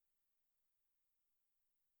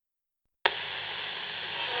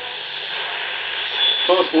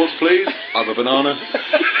passports, please. I have a banana.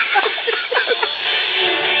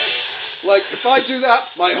 Like, if I do that,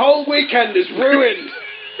 my whole weekend is ruined.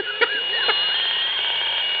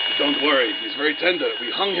 Don't worry, he's very tender.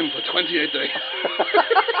 We hung him for 28 days.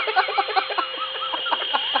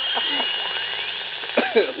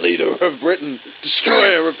 Leader of Britain,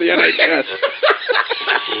 destroyer of the NHS.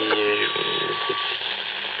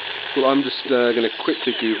 Well, I'm just going to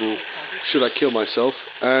quickly Google, should I kill myself?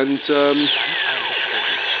 And,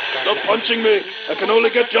 Stop punching me. I can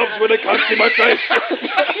only get jobs when they can't see my face.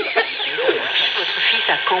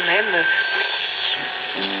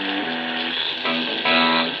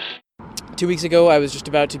 2 weeks ago, I was just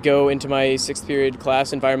about to go into my 6th period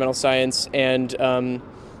class, environmental science, and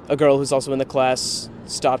a girl who's also in the class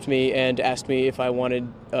stopped me and asked me if I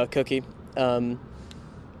wanted a cookie.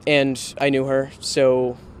 And I knew her,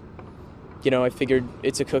 so, I figured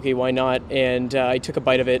it's a cookie, why not? And I took a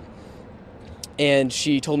bite of it, and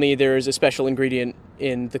she told me there's a special ingredient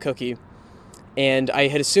in the cookie. And I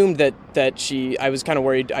had assumed that I was kind of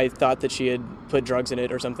worried. I thought that she had put drugs in it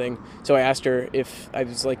or something. So I asked her if, I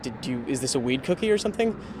was like, is this a weed cookie or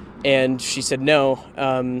something? And she said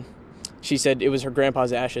no. She said it was her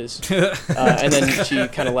grandpa's ashes. And then she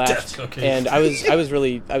kind of laughed. And I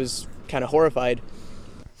was kind of horrified.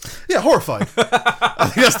 Yeah, horrified. I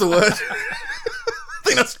think that's the word. I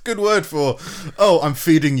think that's a good word for, I'm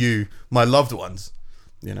feeding you my loved ones.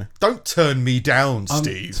 Don't turn me down,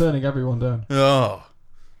 Steve. I'm turning everyone down. Oh,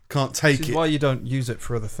 can't take This it. is why you don't use it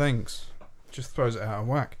for other things. Just throws it out of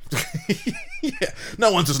whack. Yeah,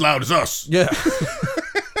 no one's as loud as us. Yeah.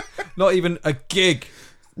 Not even a gig.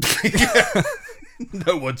 Yeah.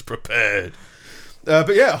 No one's prepared.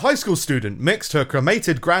 But yeah, a high school student mixed her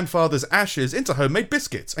cremated grandfather's ashes into homemade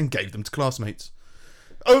biscuits and gave them to classmates.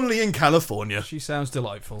 Only in California. She sounds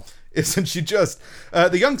delightful. Isn't she just?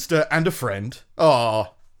 The youngster and a friend, do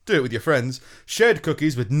it with your friends, shared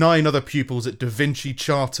cookies with 9 other pupils at Da Vinci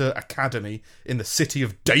Charter Academy in the city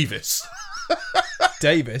of Davis.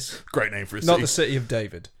 Davis? Great name for a city. Not the city of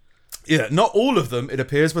David. Yeah, not all of them, it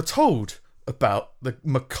appears, were told about the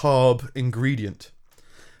macabre ingredient.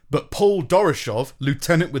 But Paul Doroshow,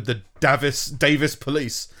 lieutenant with the Davis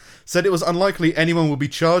police, said it was unlikely anyone would be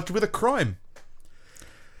charged with a crime.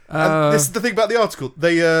 And this is the thing about the article.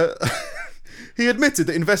 They he admitted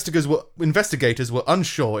that investigators were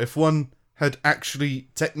unsure if one had actually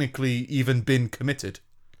technically even been committed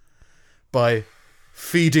by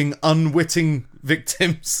feeding unwitting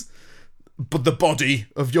victims but the body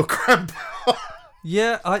of your grandpa.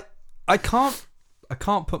 Yeah, I can't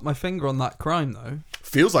put my finger on that crime though.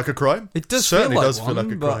 Feels like a crime. It does certainly feel like does feel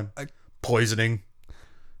like a crime. Poisoning.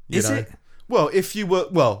 Is it? Well, if you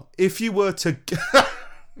were to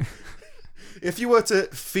if you were to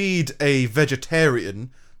feed a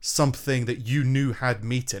vegetarian something that you knew had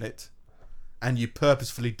meat in it, and you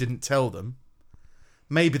purposefully didn't tell them,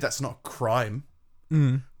 maybe that's not a crime.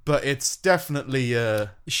 But it's definitely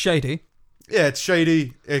shady. Yeah, it's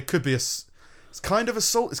shady. It could be it's kind of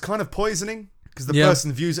assault. It's kind of poisoning because the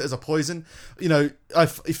person views it as a poison.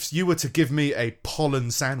 If you were to give me a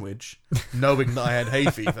pollen sandwich, knowing that I had hay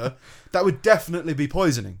fever, that would definitely be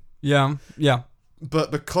poisoning. Yeah.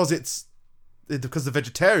 But because the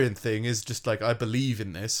vegetarian thing is just like, I believe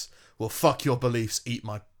in this, well, fuck your beliefs, eat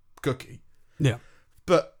my cookie. Yeah.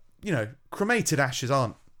 But, cremated ashes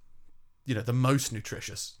aren't, the most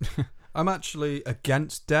nutritious. I'm actually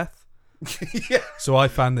against death. Yeah. So I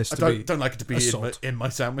found this to be don't like it to be in my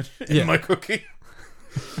sandwich, Yeah. in my cookie.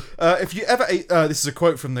 If you ever ate, this is a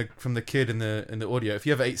quote from the kid in the audio. If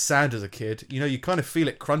you ever ate sand as a kid, you kind of feel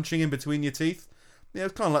it crunching in between your teeth. Yeah,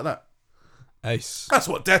 it's kind of like that. Ace. That's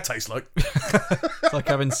what death tastes like. It's like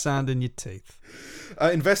having sand in your teeth.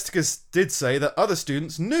 Investigators did say that other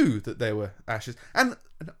students knew that they were ashes, and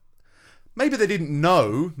maybe they didn't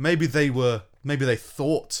know. Maybe they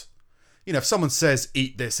thought. If someone says,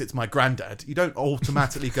 "Eat this," it's my granddad. You don't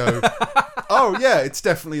automatically go, "Oh yeah, it's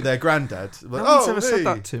definitely their granddad." Like, No one's ever said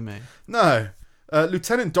that to me. No.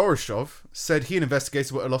 Lieutenant Doroshow said he and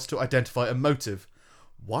investigators were at a loss to identify a motive.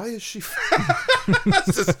 Why is she...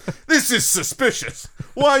 This is suspicious.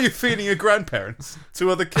 Why are you feeding your grandparents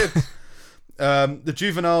to other kids? They're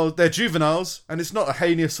juveniles, and it's not a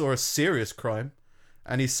heinous or a serious crime.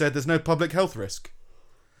 And he said there's no public health risk.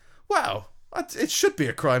 Wow. It should be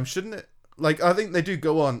a crime, shouldn't it? I think they do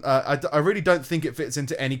go on. I really don't think it fits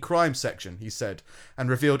into any crime section, he said,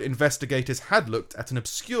 and revealed investigators had looked at an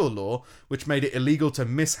obscure law which made it illegal to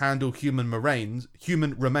mishandle human remains,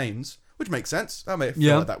 which makes sense. I may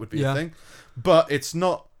feel like that would be a thing. But it's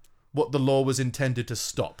not what the law was intended to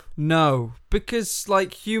stop. No, because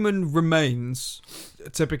human remains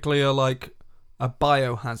typically are a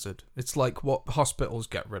biohazard. It's like what hospitals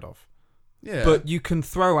get rid of. Yeah. But you can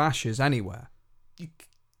throw ashes anywhere. you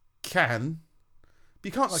can. But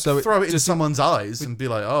you can't So throw it in does- someone's eyes and be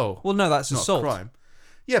like, oh, Well, no, that's it's not assault. a crime.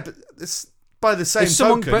 Yeah, but it's by the same If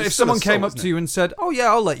someone, token. but it's if still someone came assault, up isn't to it? you and said, "Oh yeah,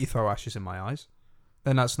 I'll let you throw ashes in my eyes,"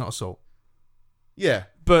 then that's not assault. Yeah.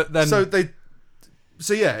 But then,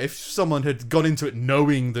 So yeah, if someone had gone into it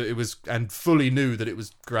knowing that it was and fully knew that it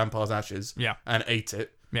was grandpa's ashes, Yeah. and ate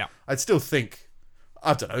it, yeah, I'd still think,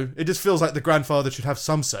 I don't know. It just feels like the grandfather should have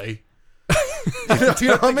some say. You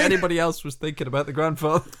know what I mean? anybody else was thinking about the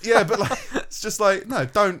grandfather. Yeah, but like, it's just like, no,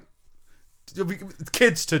 don't.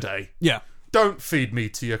 Kids today, Yeah, don't feed me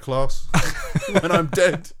to your class when I'm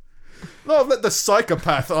dead. No, let the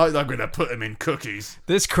psychopath. I'm going to put him in cookies.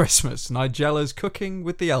 this Christmas, Nigella's cooking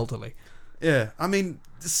with the elderly. Yeah, I mean,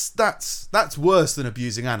 that's worse than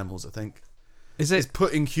abusing animals. I think Is is it?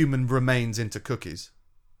 putting human remains into cookies.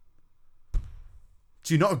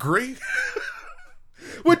 Do you not agree?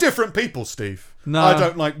 We're different people, Steve. No. I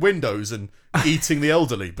don't like windows and eating the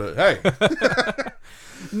elderly, but hey,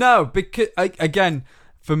 No, because again,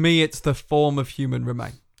 for me, it's the form of human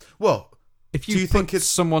remain. well, If Do you you put think it's-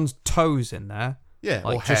 someone's toes in there, yeah,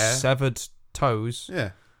 like or just hair. severed toes,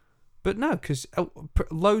 Yeah. but no, because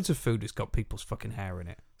loads of food has got people's fucking hair in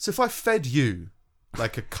it. So if I fed you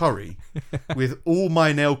like a curry with all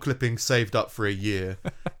my nail clippings saved up for a year,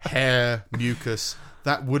 hair, mucus,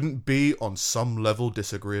 that wouldn't be on some level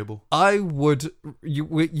disagreeable. I would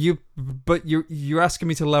but you're asking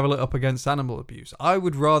me to level it up against animal abuse. I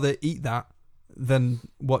would rather eat that than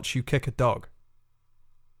watch you kick a dog.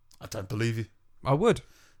 I don't believe you. I would.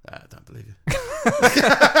 I don't believe you.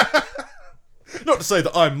 Not to say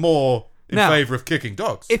that I'm more in Now, favour of kicking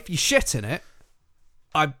dogs. If you shit in it,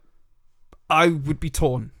 I would be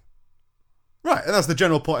torn. Right, and that's the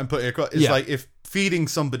general point I'm putting across. It's Yeah. like if feeding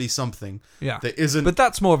somebody something Yeah. that isn't But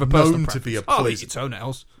that's more of a personal known to preference. be a I'll eat poison. your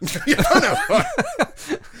toenails. Yeah, I know,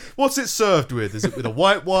 right? What's it served with? Is it with a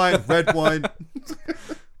white wine, red wine?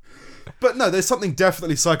 But no, there's something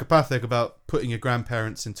definitely psychopathic about putting your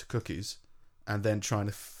grandparents into cookies and then trying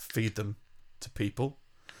to feed them to people.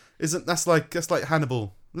 That's like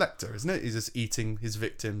Hannibal Lecter, isn't it? He's just eating his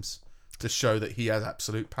victims to show that he has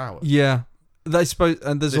absolute power. Yeah. They suppose,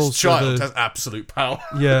 and there's This also child the, has absolute power.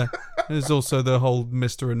 yeah. There's also the whole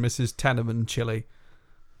Mr. and Mrs. Tenement chili.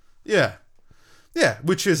 Yeah,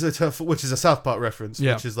 which is a South Park reference,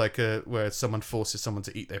 Yeah. which is like where someone forces someone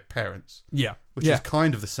to eat their parents, Yeah. which yeah. is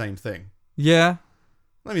kind of the same thing. Yeah.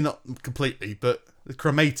 I mean, not completely, but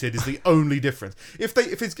cremated is the only difference. If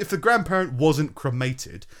the grandparent wasn't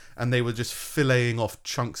cremated and they were just filleting off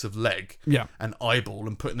chunks of leg Yeah. and eyeball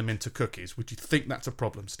and putting them into cookies, would you think that's a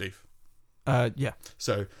problem, Steve? Yeah.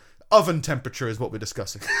 So, oven temperature is what we're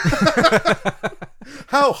discussing.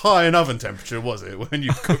 How high an oven temperature was it when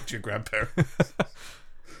you cooked your grandparents?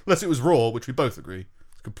 Unless it was raw, which we both agree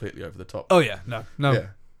is completely over the top. Oh yeah. No. Yeah.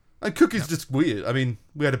 And cookies just weird. I mean,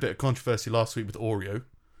 we had a bit of controversy last week with Oreo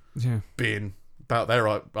Yeah. being about their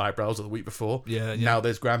eyebrows or the week before. Yeah, yeah. Now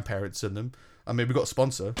there's grandparents in them. I mean, we've got a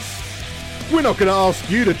sponsor. We're not going to ask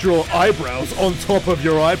you to draw eyebrows on top of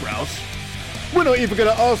your eyebrows. We're not even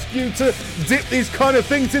going to ask you to dip these kind of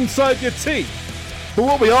things inside your tea. But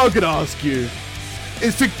what we are going to ask you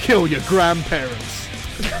is to kill your grandparents.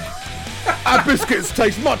 Our biscuits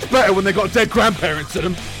taste much better when they got dead grandparents in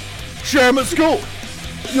them. Share them at school.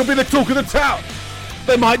 You'll be the talk of the town.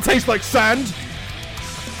 They might taste like sand,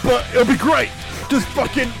 but it'll be great. Just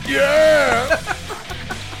fucking, yeah!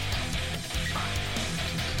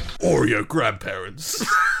 Oreo grandparents.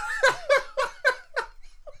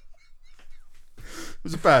 It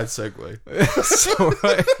was a bad segue. It's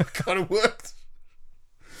alright. Kind of worked.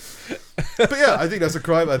 But yeah, I think that's a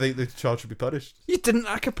crime. I think the child should be punished. You didn't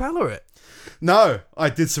a cappella it. No, I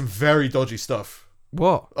did some very dodgy stuff.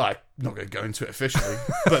 What? I'm not going to go into it officially,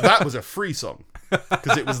 but that was a free song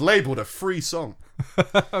because it was labelled a free song.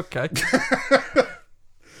 Okay.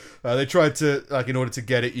 They tried to, like, in order to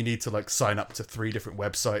get it, you need to, like, sign up to 3 different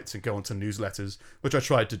websites and go onto newsletters, which I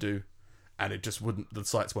tried to do, and it just wouldn't, the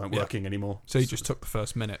sites weren't working anymore. So you just took the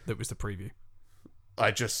first minute that was the preview.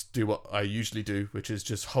 I just do what I usually do, which is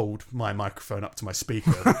just hold my microphone up to my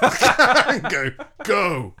speaker and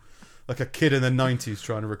go! Like a kid in the 90s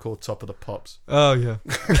trying to record Top of the Pops. Oh yeah.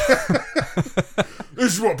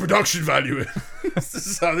 This is what production value is. This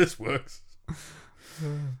is how this works.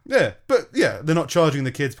 Yeah, but yeah, they're not charging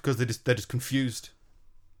the kids because they're just confused.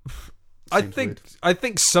 I Seems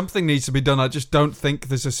think something needs to be done. I just don't think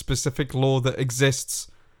there's a specific law that exists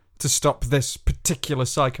to stop this particular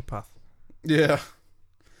psychopath. Yeah.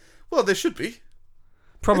 Well, there should be.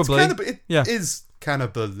 Probably. It Yeah. is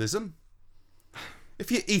cannibalism.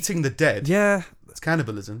 If you're eating the dead, Yeah. that's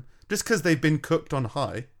cannibalism. Just because they've been cooked on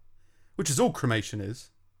high, which is all cremation is.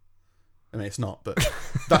 I mean, it's not, but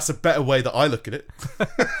that's a better way that I look at it.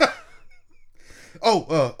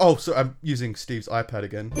 So I'm using Steve's iPad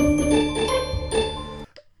again.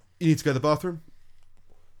 You need to go to the bathroom?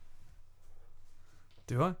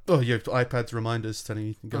 Do I? Oh, your iPad's reminders telling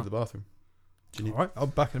you can go to the bathroom. Do you need... All right, I'll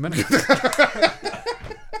be back in a minute. Is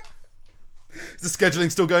the scheduling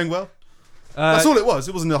still going well? That's all it was.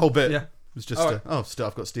 It wasn't a whole bit. Yeah. It was just, All right. I've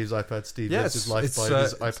got Steve's iPad. Steve Yeah, lives his life by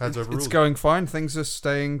his iPad's overruled. It's going fine. Things are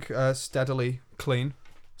staying steadily clean.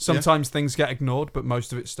 Sometimes things get ignored, but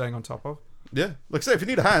most of it's staying on top of. Yeah. Like I say, if you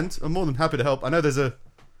need a hand, I'm more than happy to help. I know there's a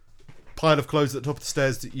pile of clothes at the top of the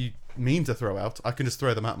stairs that you mean to throw out. I can just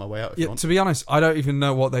throw them out my way out if you Yeah, want. to be honest, I don't even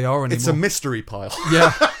know what they are anymore. It's a mystery pile.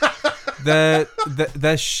 Yeah.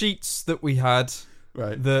 They're sheets that we had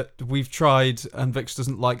Right. that we've tried, and Vix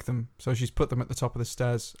doesn't like them, so she's put them at the top of the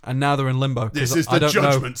stairs, and now they're in limbo. This is I the don't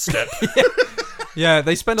know. judgment step. Yeah,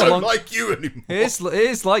 they spend a Don't long. like you anymore. It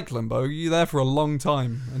is like limbo. You're there for a long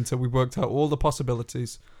time until we worked out all the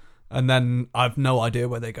possibilities, and then I've no idea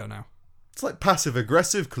where they go now. It's like passive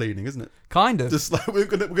aggressive cleaning, isn't it? Kind of. Just like we're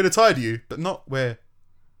gonna tidy you, but not where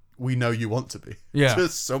we know you want to be. Yeah.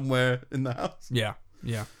 Just somewhere in the house. Yeah.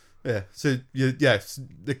 Yeah. So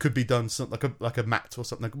it could be done like a mat or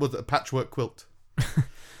something. Like, a patchwork quilt.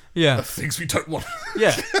 Yeah. Things we don't want.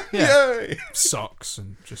 Yeah. Yay! Socks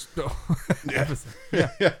and just Yeah. everything.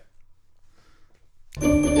 Yeah.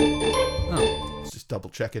 Oh. It's just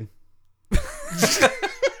double checking.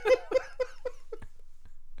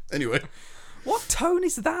 Anyway, What tone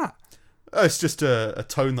is that? it's just a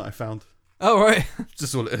tone that I found. Oh, right.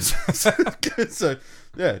 Just all it is. So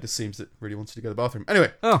yeah, it just seems that really wanted to go to the bathroom.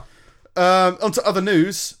 Anyway, Oh. on to other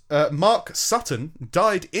news. Mark Sutton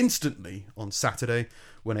died instantly on Saturday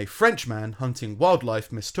when a French man hunting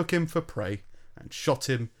wildlife mistook him for prey and shot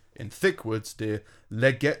him in thick woods near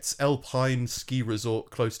Legetz Alpine ski resort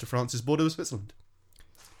close to France's border with Switzerland.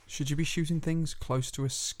 Should you be shooting things close to a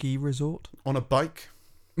ski resort? On a bike.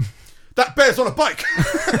 That bear's on a bike!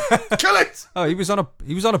 Kill it! Oh, he was on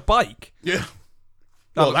a bike. Yeah.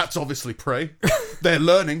 Well, that's obviously prey. They're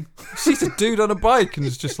learning. Sees a dude on a bike and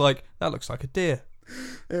is just like, that looks like a deer.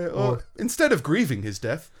 Or instead of grieving his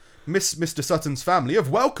death, Mr. Sutton's family have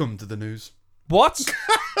welcomed the news. What?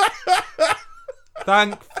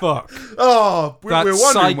 Thank fuck. Oh, That we're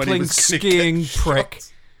wondering when he cycling, was gonna skiing get shot. prick.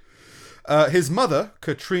 His mother,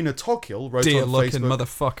 Katrina Toghill, wrote Dear on looking Facebook.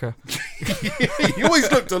 motherfucker. He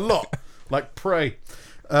always looked a lot like prey.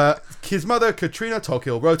 His mother, Katrina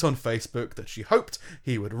Toghill, wrote on Facebook that she hoped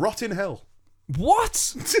he would rot in hell.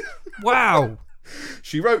 What? Wow.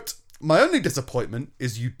 She wrote, "My only disappointment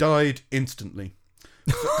is you died instantly."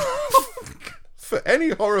 For any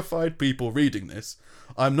horrified people reading this,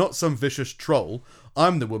 I'm not some vicious troll.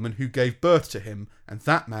 I'm the woman who gave birth to him, and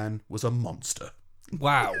that man was a monster.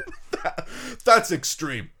 Wow. That's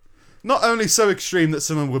extreme. Not only so extreme that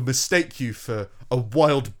someone would mistake you for a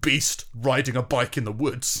wild beast riding a bike in the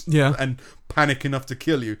woods Yeah. and panic enough to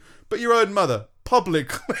kill you, but your own mother,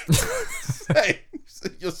 publicly, saying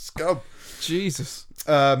you're scum. Jesus.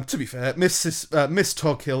 To be fair, Miss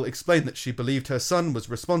Toghill explained that she believed her son was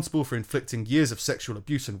responsible for inflicting years of sexual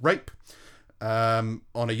abuse and rape on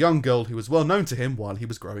a young girl who was well known to him while he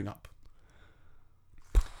was growing up.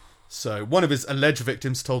 So, one of his alleged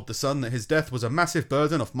victims told The Sun that his death was a massive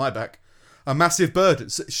burden off my back. A massive burden.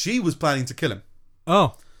 So she was planning to kill him.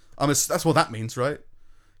 Oh. That's what that means, right?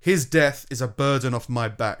 His death is a burden off my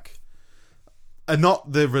back. And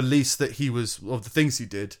not the release that he was, of the things he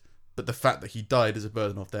did, but the fact that he died is a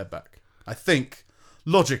burden off their back. I think,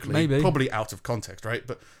 logically, Maybe. probably out of context, right?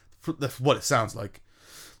 But that's what it sounds like.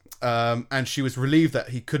 And she was relieved that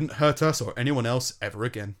he couldn't hurt us or anyone else ever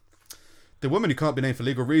again. The woman, who can't be named for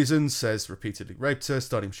legal reasons, says repeatedly raped her,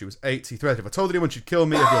 starting when she was 8. He threatened, if I told anyone she'd kill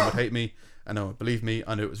me, everyone would hate me, and no one would believe me.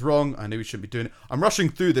 I knew it was wrong. I knew we shouldn't be doing it. I'm rushing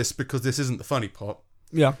through this because this isn't the funny part.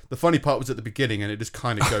 Yeah. The funny part was at the beginning, and it just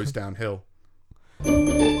kind of goes downhill. Do you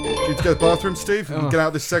need to go to the bathroom, Steve, and get out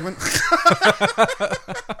of this segment?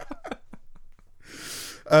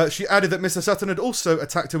 She added that Mr. Sutton had also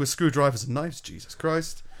attacked her with screwdrivers and knives. Jesus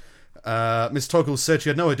Christ. Miss Toghill said she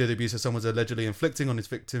had no idea the abuse her son was allegedly inflicting on his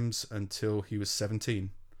victims until he was 17.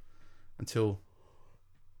 Until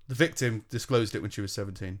the victim disclosed it when she was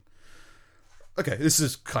 17. Okay, this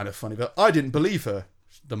is kind of funny, but I didn't believe her,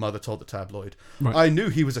 the mother told the tabloid. Right. I knew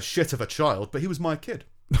he was a shit of a child, but he was my kid.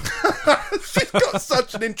 She's got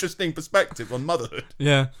such an interesting perspective on motherhood.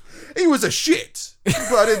 Yeah. He was a shit, but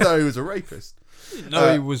I didn't know he was a rapist.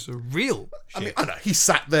 No, he was a real shit. I mean, I know he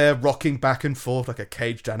sat there rocking back and forth like a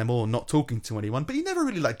caged animal and not talking to anyone, but he never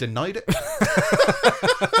really like denied it.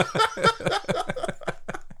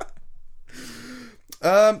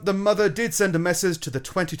 The mother did send a message to the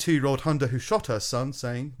 22-year-old hunter who shot her son,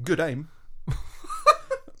 saying, "Good aim."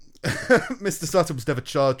 Mr. Sutton was never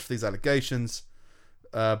charged for these allegations,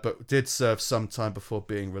 but did serve some time before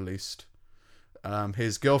being released.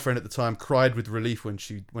 His girlfriend at the time cried with relief when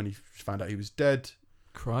he found out he was dead.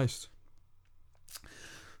 Christ.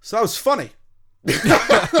 So that was funny.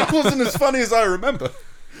 That wasn't as funny as I remember.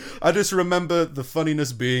 I just remember the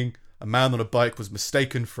funniness being a man on a bike was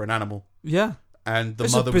mistaken for an animal. Yeah. And the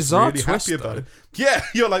It's mother a was bizarre really twist, happy about though. it. Yeah,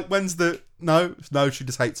 you're like, when's the... No, she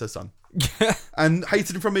just hates her son. Yeah. And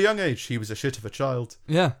hated him from a young age. He was a shit of a child,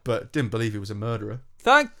 Yeah. but didn't believe he was a murderer.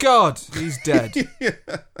 Thank God he's dead.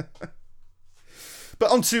 But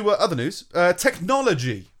on to other news.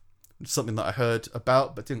 Technology. Something that I heard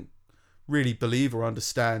about, but didn't really believe or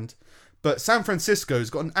understand. But San Francisco's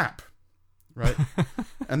got an app, right?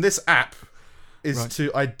 And this app is Right.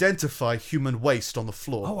 to identify human waste on the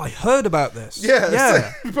floor. Oh, I heard about this. Yeah,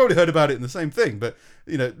 Yeah. you probably heard about it in the same thing, but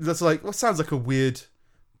that's like, well, sounds like a weird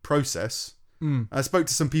process. I spoke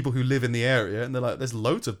to some people who live in the area, and they're like, "There's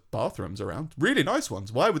loads of bathrooms around, really nice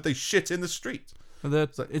ones. Why would they shit in the street?"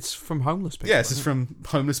 It's from homeless people. Yes, it's isn't from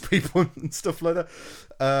homeless people and stuff like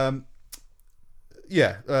that.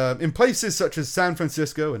 In places such as San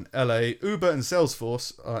Francisco and LA, Uber and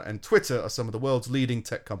Salesforce and Twitter are some of the world's leading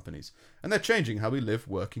tech companies, and they're changing how we live,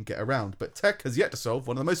 work, and get around. But tech has yet to solve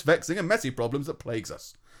one of the most vexing and messy problems that plagues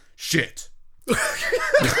us: shit.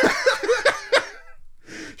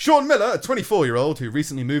 Sean Miller, a 24-year-old who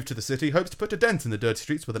recently moved to the city, hopes to put a dent in the dirty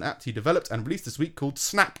streets with an app he developed and released this week called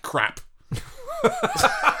Snap Crap.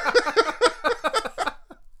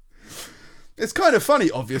 It's kind of funny,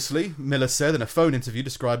 obviously, Miller said in a phone interview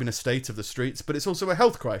describing a state of the streets, but it's also a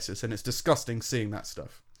health crisis, and it's disgusting seeing that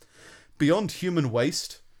stuff. Beyond human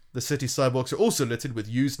waste, the city sidewalks are also littered with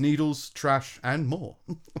used needles, trash, and more.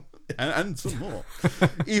 and some more.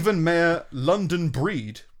 Even Mayor London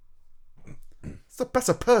Breed. That's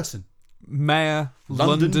a person. Mayor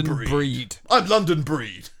London Breed. I'm London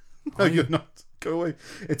Breed. No, you're not. Go away.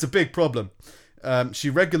 It's a big problem.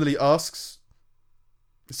 She regularly asks...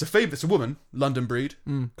 It's a woman, London Breed.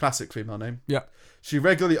 Classic female name. Yeah. She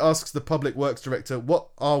regularly asks the public works director, "What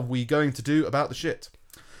are we going to do about the shit?"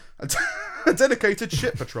 A dedicated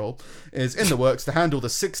shit patrol is in the works to handle the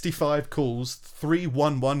 65 calls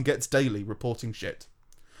 311 gets daily reporting shit.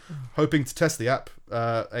 Hoping to test the app,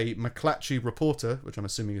 a McClatchy reporter, which I'm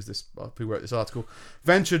assuming is this who wrote this article,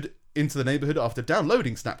 ventured into the neighbourhood after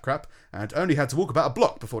downloading Snapcrap and only had to walk about a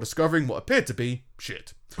block before discovering what appeared to be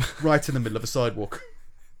shit, right in the middle of a sidewalk.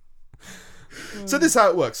 So this is how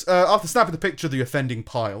it works. After snapping the picture of the offending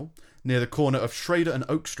pile near the corner of Schrader and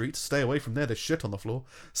Oak Street, stay away from there, there's shit on the floor,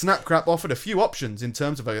 Snapcrap offered a few options in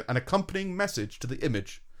terms of an accompanying message to the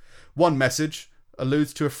image. One message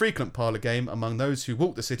alludes to a frequent parlour game among those who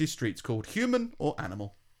walk the city streets called Human or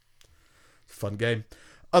Animal. Fun game.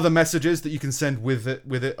 Other messages that you can send with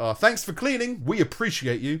it are, "Thanks for cleaning, we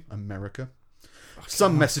appreciate you, America."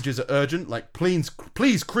 Some messages are urgent, like please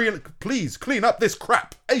clean up this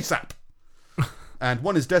crap ASAP. And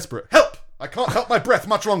one is desperate. "Help! I can't help my breath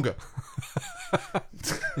much longer."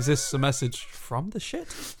 Is this a message from the shit?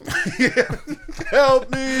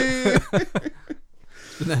 Help me!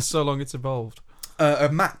 Been there so long it's evolved. A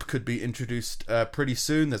map could be introduced pretty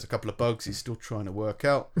soon. There's a couple of bugs he's still trying to work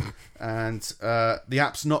out. And the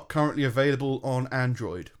app's not currently available on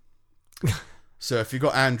Android. So if you've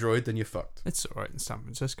got Android, then you're fucked. It's alright in San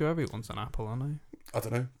Francisco. Everyone's an Apple, aren't they? I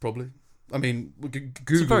don't know, probably. I mean, It's a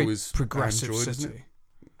Google very is progressive Android, city. isn't it?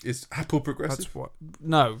 Is Apple progressive? That's what.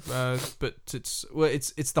 No, but it's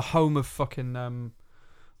the home of fucking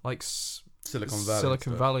Silicon Valley.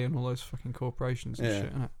 Silicon Valley and all those fucking corporations and shit.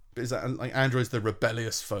 Isn't it? Is that like Android's the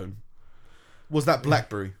rebellious phone? Was that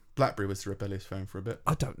BlackBerry? BlackBerry was the rebellious phone for a bit.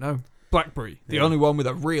 I don't know. BlackBerry, the only one with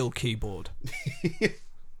a real keyboard.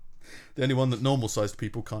 The only one that normal-sized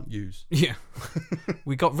people can't use. Yeah,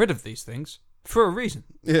 we got rid of these things for a reason.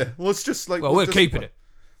 Yeah, well, it's just like... Well, we're keeping it.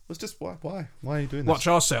 It's just, why? Why are you doing this? Watch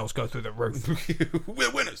our sales go through the roof.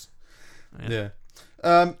 We're winners. Yeah.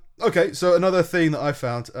 Okay, so another thing that I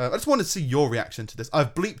found... I just wanted to see your reaction to this.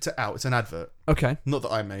 I've bleeped it out. It's an advert. Okay. Not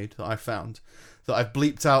that I made, that I found. That I've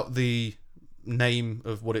bleeped out the name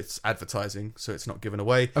of what it's advertising, so it's not given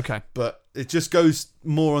away. Okay. But it just goes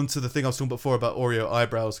more onto the thing I was talking before about Oreo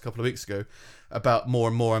eyebrows a couple of weeks ago. About more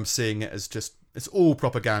and more I'm seeing it as just... It's all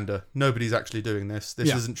propaganda. Nobody's actually doing this.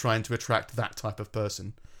 This isn't trying to attract that type of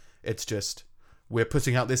person. It's just, we're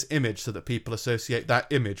putting out this image so that people associate that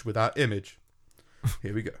image with our image.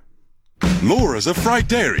 Here we go. Laura's a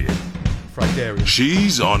Frightarian. Frightarian.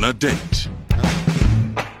 She's on a date.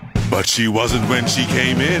 But she wasn't when she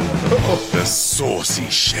came in. The saucy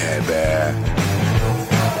Share Bear.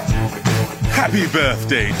 Happy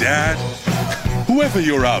birthday, Dad. Whoever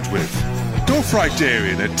you're out with, go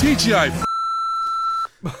Frightarian at TGI.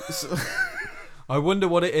 I wonder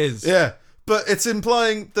what it is. Yeah, but it's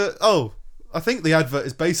implying that, I think the advert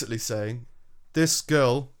is basically saying this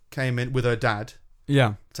girl came in with her dad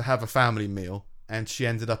Yeah. to have a family meal, and she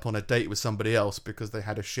ended up on a date with somebody else because they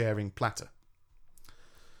had a sharing platter.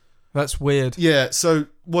 That's weird. Yeah, so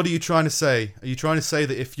what are you trying to say? Are you trying to say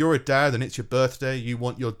that if you're a dad and it's your birthday, you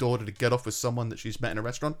want your daughter to get off with someone that she's met in a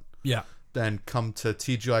restaurant? Yeah. Then come to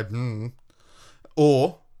TGI.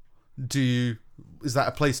 Or is that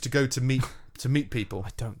a place to go to meet people?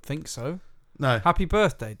 I don't think so. No. Happy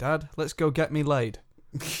birthday, Dad. Let's go get me laid.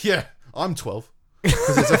 Yeah, I'm 12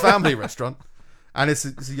 because it's a family restaurant, and it's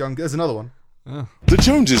a young. There's another one. The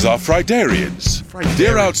Joneses are Frightarians.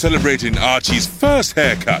 They're out celebrating Archie's first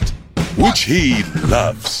haircut, which he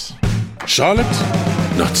loves. Charlotte,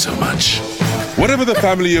 not so much. Whatever the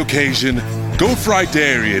family occasion, go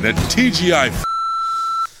Frightarian at TGI.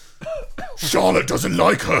 Charlotte doesn't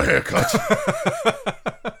like her haircut.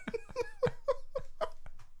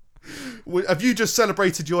 Have you just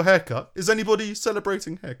celebrated your haircut? Is anybody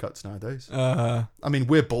celebrating haircuts nowadays? I mean,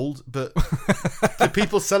 we're bald, but do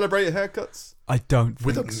people celebrate haircuts? I don't think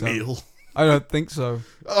With a so. meal? I don't think so.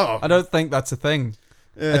 Oh, I don't think that's a thing.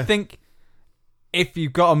 yeah. I think if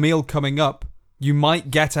you've got a meal coming up, you might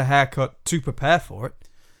get a haircut to prepare for it,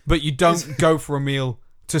 but you don't go for a meal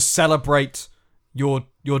to celebrate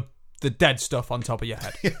the dead stuff on top of your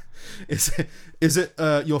head. Is it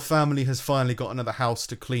your family has finally got another house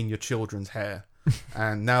to clean your children's hair,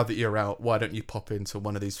 and now that you're out, why don't you pop into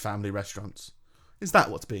one of these family restaurants? Is that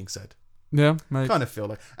what's being said? Yeah, maybe. Kind of feel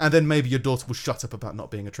like, and then maybe your daughter will shut up about not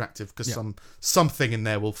being attractive because something in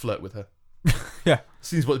there will flirt with her. Yeah.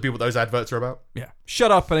 Seems what those adverts are about. Yeah. Shut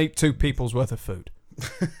up and eat 2 people's worth of food.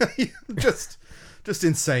 just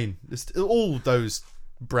insane. Just all those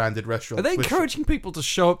branded restaurants. Are they which- encouraging people to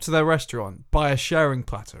show up to their restaurant, buy a sharing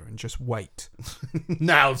platter, and just wait?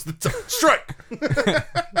 Now's the time. Strike.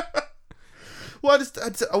 Well,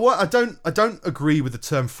 I don't agree with the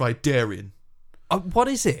term Frightarian. What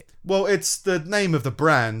is it? Well, it's the name of the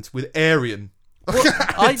brand with Aryan.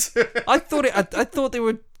 I thought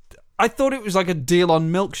it was like a deal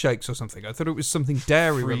on milkshakes or something. I thought it was something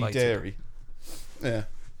dairy Free related. dairy. Yeah.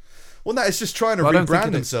 Well, no, it's just trying to Well, I don't think rebrand it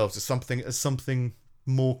is. themselves as something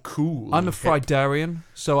more cool. I'm a and hip. Frightarian,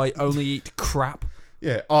 so I only eat crap.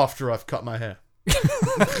 Yeah, after I've cut my hair.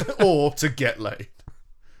 Or to get laid.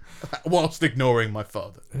 Whilst ignoring my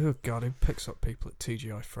father. Oh god, who picks up people at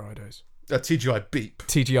TGI Fridays? TGI Beep.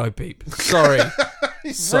 TGI Beep. Sorry.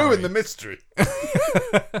 He's ruined the mystery.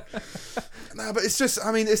 No, but it's just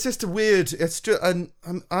a weird. It's just, I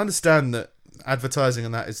understand that advertising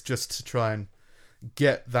and that is just to try and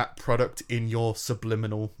get that product in your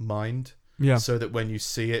subliminal mind. Yeah. So that when you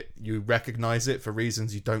see it, you recognise it for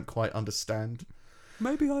reasons you don't quite understand.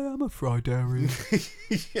 Maybe I am a Frightarian.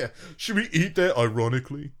 Yeah. Should we eat there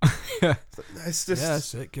ironically? Yeah. It's just Yeah,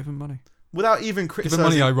 that's it. Give him money. without even money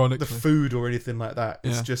criticising ironically. the food or anything like that.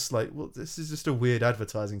 It's Yeah. just like, well, this is just a weird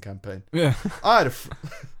advertising campaign. Yeah. I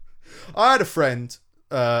had a friend,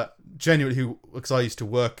 genuinely, who, because I used to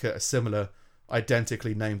work at a similar,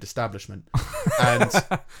 identically named establishment, and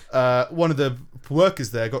one of the workers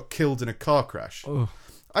there got killed in a car crash. Oh.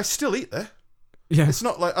 I still eat there. Yeah. It's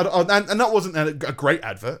not like, and that wasn't a great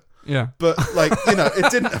advert, Yeah. but like,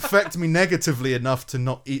 it didn't affect me negatively enough to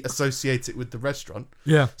not associate it with the restaurant.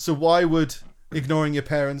 Yeah. So why would ignoring your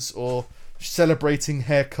parents or celebrating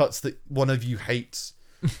haircuts that one of you hates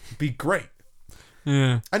be great?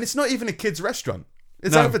 Yeah. And it's not even a kid's restaurant.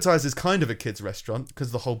 It's No. advertised as kind of a kid's restaurant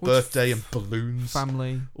because the whole birthday and balloons,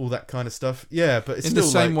 Family. all that kind of stuff. Yeah, but it's In still the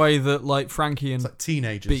same like, way that like Frankie and it's like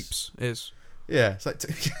teenagers. Beeps is. Yeah, it's like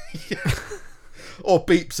yeah. Or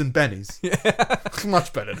Beeps and Bennies.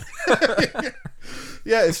 Much better.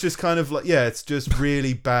 Yeah, it's just kind of like, it's just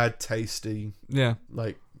really bad tasty, Yeah.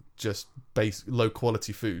 like just base low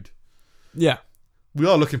quality food. Yeah. We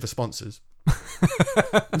are looking for sponsors.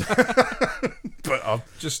 But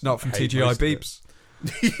Just not from hate TGI most of it.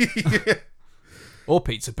 Beeps. yeah. Or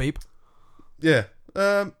Pizza Beep. Yeah.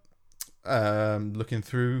 Looking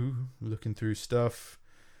through stuff.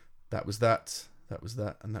 That was that,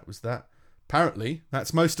 and that was that. Apparently,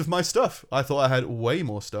 that's most of my stuff. I thought I had way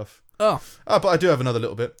more stuff. Oh. But I do have another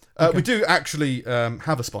little bit. Okay. We do actually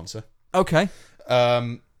have a sponsor. Okay.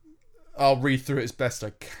 I'll read through it as best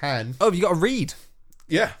I can. Oh, you got to read.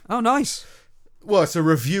 Yeah. Oh, nice. Well, it's a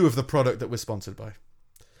review of the product that we're sponsored by.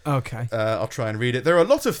 Okay. I'll try and read it. There are a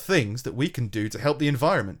lot of things that we can do to help the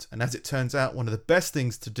environment, and as it turns out, one of the best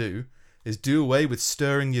things to do is do away with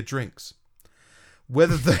stirring your drinks.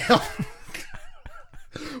 Whether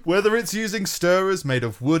it's using stirrers made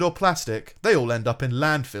of wood or plastic, they all end up in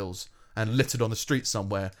landfills and littered on the streets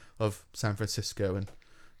somewhere of San Francisco and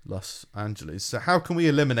Los Angeles. So how can we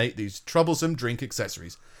eliminate these troublesome drink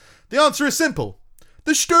accessories? The answer is simple.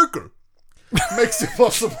 The Sturkel makes it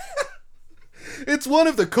possible. It's one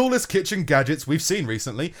of the coolest kitchen gadgets we've seen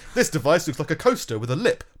recently. This device looks like a coaster with a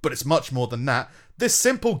lip, but it's much more than that. This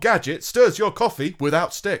simple gadget stirs your coffee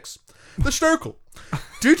without sticks. The Sturkel.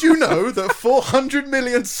 Did you know that 400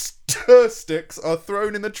 million stir sticks are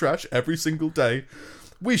thrown in the trash every single day?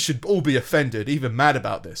 We should all be offended, even mad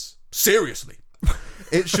about this. Seriously.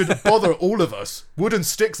 It should bother all of us. Wooden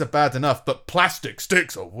sticks are bad enough, but plastic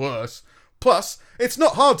sticks are worse. Plus, it's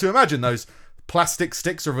not hard to imagine those plastic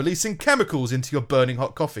sticks are releasing chemicals into your burning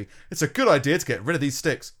hot coffee. It's a good idea to get rid of these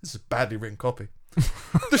sticks. This is a badly written copy.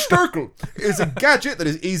 The Sturkel is a gadget that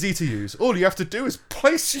is easy to use. All you have to do is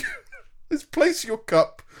place your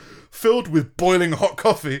cup filled with boiling hot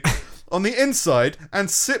coffee on the inside and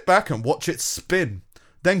sit back and watch it spin.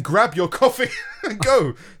 Then grab your coffee and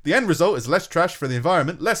go. The end result is less trash for the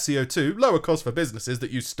environment, less CO2, lower cost for businesses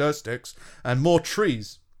that use stir sticks, and more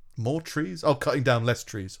trees. More trees? Oh, cutting down less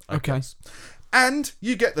trees. Okay. Guess. And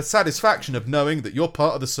you get the satisfaction of knowing that you're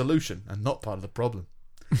part of the solution and not part of the problem.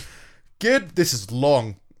 This is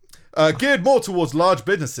long. Geared more towards large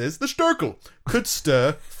businesses, the Sturkel could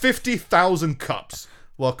stir 50,000 cups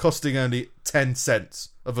while costing only 10 cents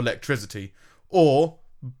of electricity, or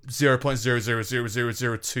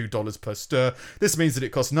 $0.000002 per stir. This means that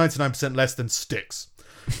it costs 99% less than sticks.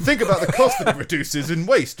 Think about the cost that it reduces in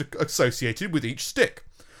waste associated with each stick.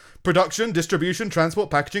 Production, distribution,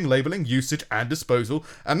 transport, packaging, labelling, usage, and disposal,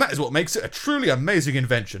 and that is what makes it a truly amazing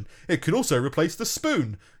invention. It could also replace the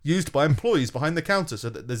spoon used by employees behind the counter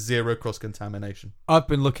so that there's zero cross-contamination. I've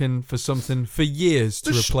been looking for something for years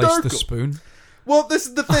to replace the spoon. Well, this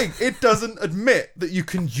is the thing. It doesn't admit that you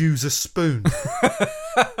can use a spoon.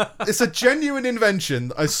 It's a genuine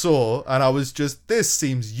invention I saw, and I was just, this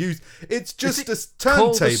seems used. It's just a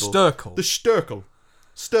turntable. The Sturkel? The Sturkel.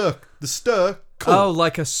 The stir. Oh,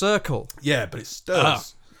 like a circle. Yeah, but it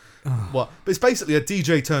stirs. What? But it's basically a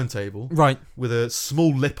DJ turntable, Right. with a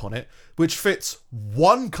small lip on it, which fits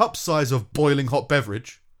 1 cup size of boiling hot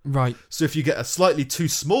beverage. Right. So if you get a slightly too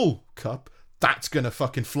small cup, that's gonna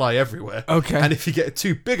fucking fly everywhere. Okay. And if you get a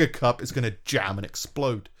too big a cup, it's gonna jam and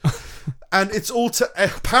explode. And it's all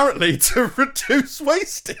apparently to reduce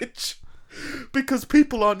wastage, because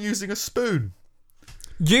people aren't using a spoon.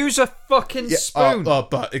 Use a fucking spoon.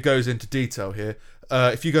 But it goes into detail here.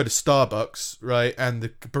 If you go to Starbucks, right, and the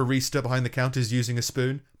barista behind the counter is using a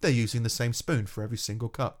spoon, they're using the same spoon for every single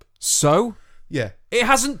cup. So? Yeah. It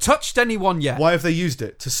hasn't touched anyone yet. Why have they used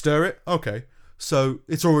it? To stir it? Okay. So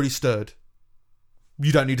it's already stirred.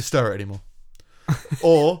 You don't need to stir it anymore.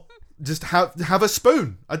 Or just have a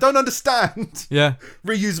spoon. I don't understand. Yeah.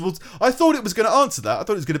 Reusable. I thought it was going to answer that. I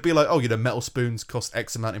thought it was going to be like, metal spoons cost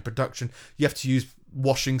X amount in production. You have to use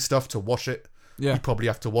washing stuff to wash it. Yeah. You probably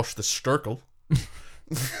have to wash the Sturkel.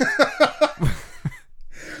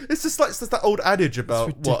 It's just that old adage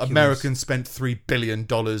about what Americans spent $3 billion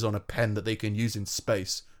on a pen that they can use in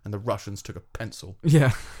space, and the Russians took a pencil.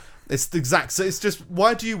 Yeah. It's the exact. So it's just,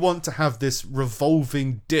 why do you want to have this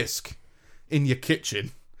revolving disc in your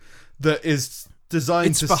kitchen that is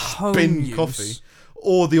designed to spin coffee,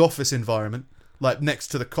 or the office environment, like next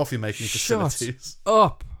to the coffee making facilities? Shut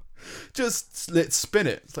up. Just let's spin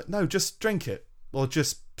it. It's like, no, just drink it or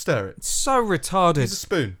just stir it. It's so retarded. Use a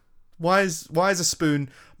spoon. Why is a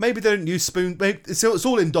spoon? Maybe they don't use spoon. Maybe it's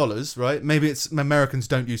all in dollars, right? Maybe it's Americans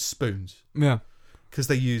don't use spoons. Yeah. Because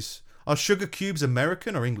they use. Are sugar cubes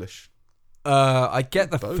American or English? I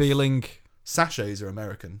get the feeling. Sachets are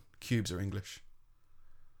American. Cubes are English.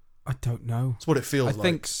 I don't know. It's what it feels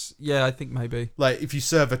like. I think maybe. Like if you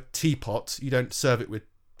serve a teapot, you don't serve it with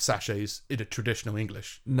sachets in a traditional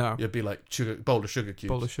English. No. It'd be like bowl of sugar cubes.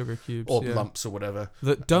 Bowl of sugar cubes. Or lumps or whatever.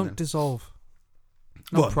 That don't dissolve.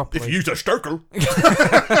 Not properly. If you use a Sturkel.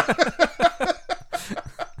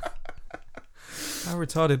 How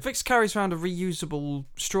retarded. Vix carries around a reusable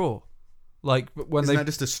straw. Like when Isn't that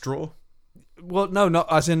just a straw? Well, no, not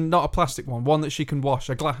a plastic one. One that she can wash.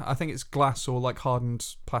 I think it's glass or like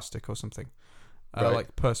hardened plastic or something. Right.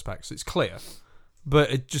 Like Perspex. It's clear.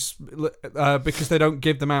 But it just because they don't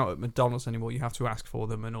give them out at McDonald's anymore, you have to ask for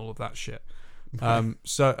them and all of that shit.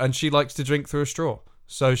 And she likes to drink through a straw.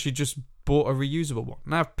 So she just bought a reusable one.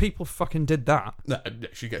 Now, if people fucking did that. No,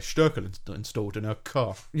 she gets Sturkel installed in her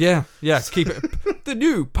car. Yeah, keep it. The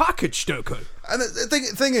new pocket Sturkel. And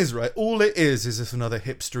the thing is, right, all it is just another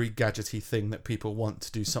hipstery, gadgety thing that people want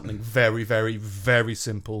to do something very, very, very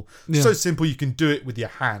simple. Yeah. So simple you can do it with your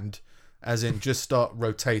hand, as in just start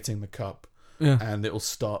rotating the cup and it'll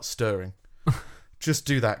start stirring. Just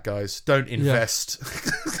do that, guys. Don't invest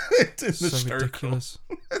in the So Sturkel. ridiculous.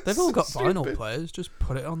 They've all got vinyl stupid. players. Just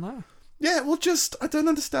put it on there. Yeah, well, I don't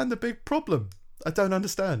understand the big problem. I don't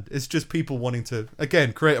understand. It's just people wanting to,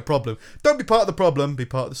 again, create a problem. Don't be part of the problem, be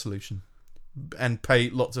part of the solution. And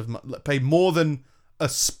pay more than a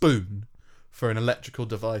spoon for an electrical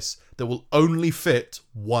device that will only fit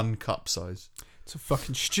one cup size. It's a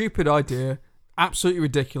fucking stupid idea. Absolutely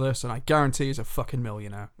ridiculous. And I guarantee he's a fucking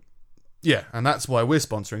millionaire. Yeah, and that's why we're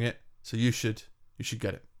sponsoring it. So you should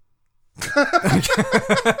get it.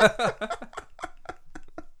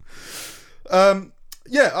 I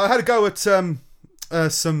had a go at some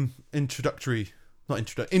interview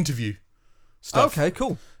stuff. Okay,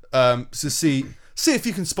 cool. So see if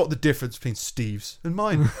you can spot the difference between Steve's and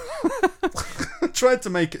mine. Tried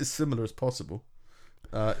to make it as similar as possible.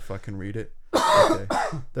 If I can read it. Okay.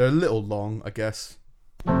 They're a little long, I guess.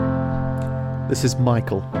 This is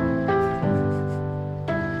Michael.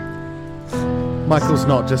 Michael's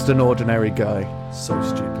not just an ordinary guy. So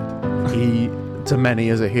stupid. He, to many,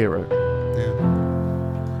 is a hero. Yeah.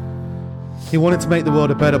 He wanted to make the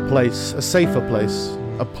world a better place, a safer place,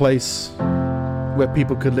 a place where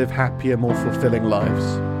people could live happier, more fulfilling lives.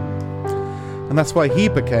 And that's why he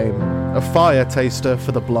became a fire taster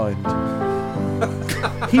for the blind.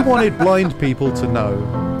 He wanted blind people to know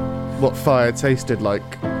what fire tasted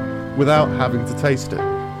like without having to taste it.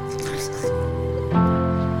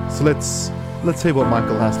 So let's hear what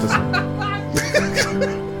Michael has to say.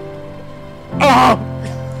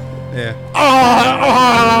 Yeah.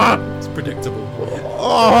 It's predictable.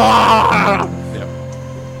 Yeah.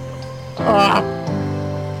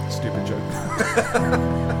 Stupid joke.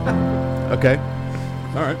 Okay.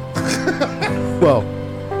 All right. Well,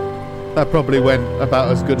 that probably went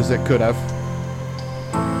about as good as it could have.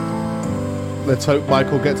 Let's hope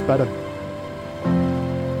Michael gets better.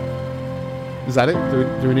 Is that it?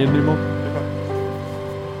 Do we need any more?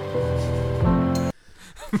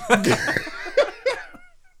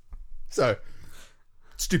 So,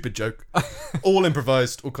 stupid joke. All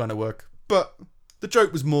improvised, all kind of work. But the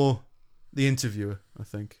joke was more the interviewer, I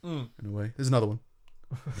think, in a way. There's another one.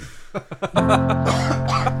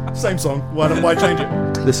 Same song. Why change it?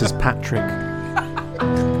 This is Patrick.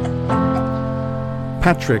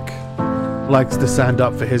 Patrick likes to stand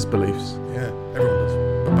up for his beliefs. Yeah, everyone does.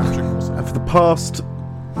 But Patrick also. And for the past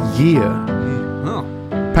year, Oh.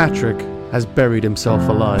 Patrick has buried himself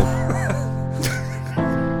alive.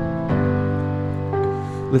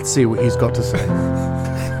 Let's see what he's got to say.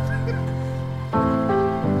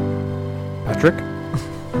 Patrick?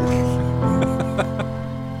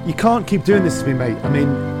 You can't keep doing this to me, mate. I mean,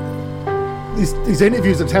 these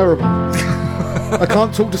interviews are terrible. I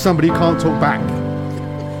can't talk to somebody who can't talk back.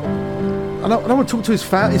 I don't want to talk to his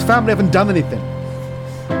family. His family haven't done anything.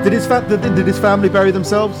 Did his family bury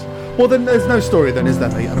themselves? Well, then there's no story then, is there,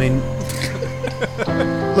 mate? I mean,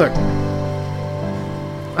 look,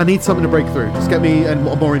 I need something to break through. Just get me a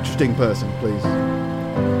more interesting person, please.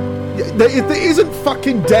 That isn't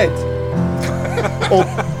fucking dead. Or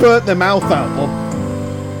burnt their mouth out. Or,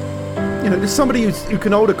 just somebody who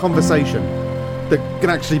can hold a conversation that can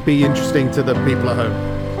actually be interesting to the people at home.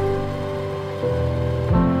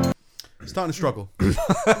 Starting to struggle. He's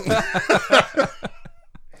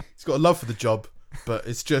got a love for the job, but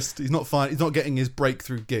it's just he's not getting his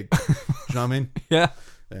breakthrough gig. Do you know what I mean? Yeah.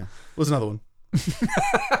 Yeah. What's another one?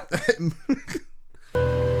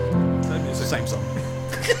 Same song.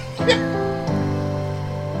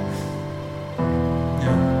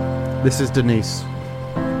 This is Denise.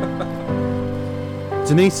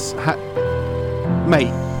 Denise,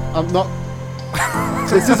 mate, I'm not.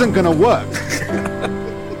 This isn't gonna work.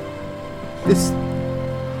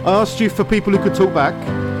 I asked you for people who could talk back,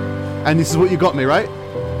 and this is what you got me, right?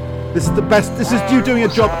 This is the best. This is you doing a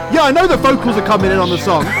job. Yeah, I know the vocals are coming in on the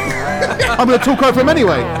song. I'm going to talk over them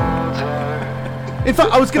anyway. In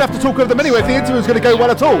fact, I was going to have to talk over them anyway if the interview was going to go well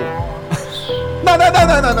at all. No.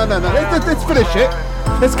 Let's finish it.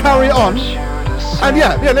 Let's carry it on. And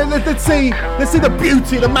let's see the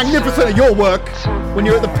beauty, the magnificence of your work when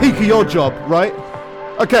you're at the peak of your job, right?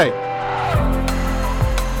 Okay.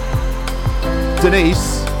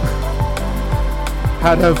 Denise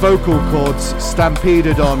had her vocal cords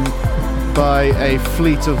stampeded on by a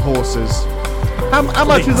fleet of horses. How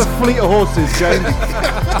much is a fleet of horses, James?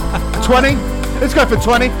 20? Let's go for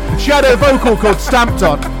 20. She had her vocal cord stamped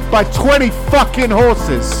on by 20 fucking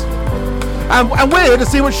horses. And we're here to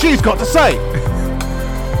see what she's got to say.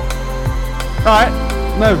 Alright.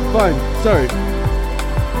 No, fine. Sorry.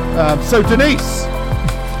 So Denise,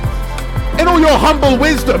 in all your humble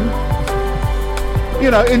wisdom,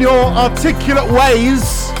 in your articulate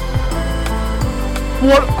ways,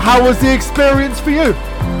 how was the experience for you?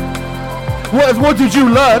 What did you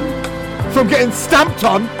learn from getting stamped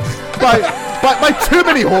on by too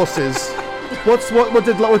many horses? What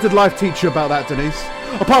did life teach you about that, Denise?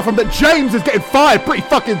 Apart from that James is getting fired pretty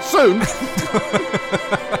fucking soon.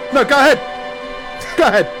 No, go ahead. Go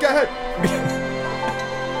ahead.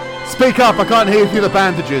 Speak up, I can't hear you through the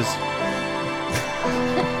bandages.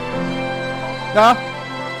 Nah?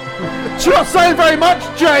 You're not saying very much,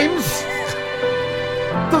 James.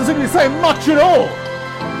 Doesn't seem to be saying much at all.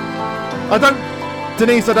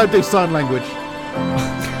 Denise, I don't do sign language.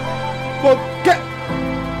 Well,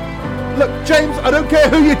 look, James, I don't care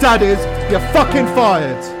who your dad is, you're fucking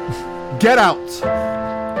fired. Get out.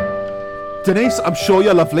 Denise, I'm sure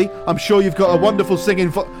you're lovely. I'm sure you've got a wonderful singing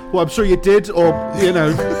voice. Well, I'm sure you did, or,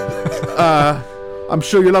 I'm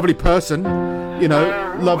sure you're a lovely person,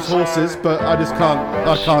 loves horses, but I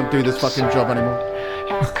can't do this fucking job anymore.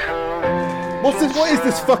 What is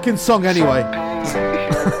this fucking song anyway?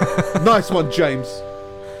 Nice one, James.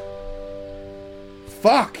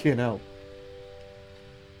 Fucking hell.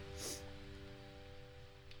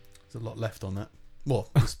 There's a lot left on that. Well,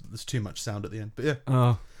 there's too much sound at the end, but yeah.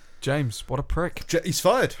 Oh, James, what a prick. He's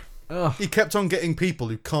fired. Ugh. He kept on getting people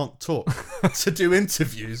who can't talk to do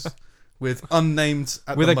interviews with unnamed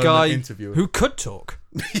with a guy interviewer who could talk.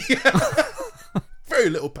 Yeah. Very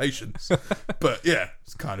little patience. But yeah,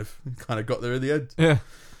 it's kind of got there in the end. Yeah.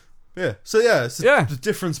 Yeah. So yeah, it's the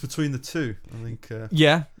difference between the two. I think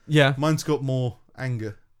Yeah. Mine's got more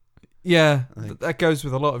anger. Yeah. That goes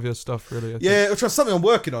with a lot of your stuff, really. I think. Yeah, which is something I'm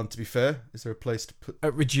working on, to be fair. Is there a place to put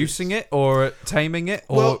at reducing it or at taming it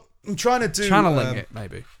or well, I'm trying to do channeling it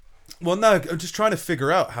maybe. Well, no, I'm just trying to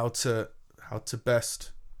figure out how to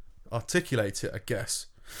best articulate it, I guess.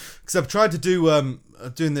 Because I've tried to do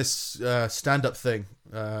doing this stand-up thing,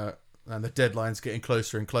 and the deadline's getting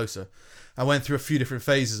closer and closer. I went through a few different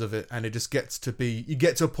phases of it, and it just gets to be... You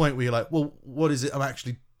get to a point where you're like, well, what is it I'm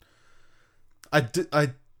actually... I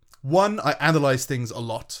analyse things a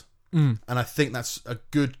lot, and I think that's a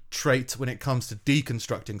good trait when it comes to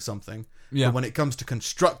deconstructing something. Yeah. But when it comes to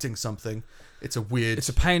constructing something, it's a weird... It's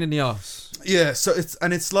a pain in the arse. Yeah, so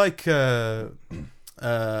it's like...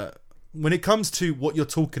 when it comes to what you're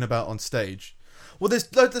talking about on stage, well,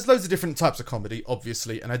 there's loads of different types of comedy,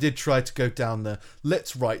 obviously, and I did try to go down the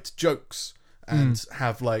let's write jokes and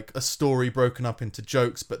have like a story broken up into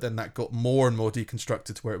jokes, but then that got more and more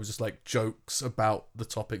deconstructed to where it was just like jokes about the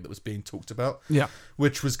topic that was being talked about. Yeah.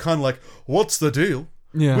 Which was kind of like, what's the deal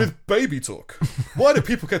with baby talk? Why do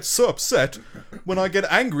people get so upset when I get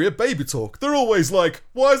angry at baby talk? They're always like,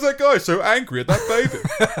 why is that guy so angry at that baby?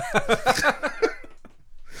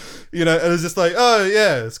 And it's just like, oh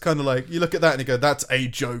yeah, it's kind of like, you look at that and you go, that's a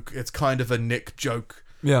joke. It's kind of a Nick joke.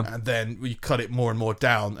 Yeah. And then we cut it more and more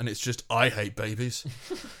down and it's just, I hate babies.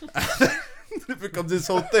 And then it becomes this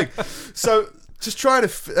whole thing. So just try to,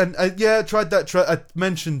 tried that. I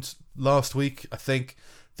mentioned last week, I think,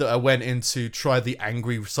 that I went into try the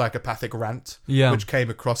angry psychopathic rant, which came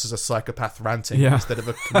across as a psychopath ranting instead of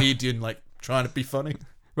a comedian like trying to be funny.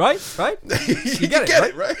 Right? You get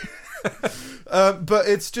it, right? But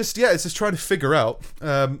it's just trying to figure out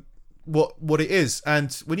what it is.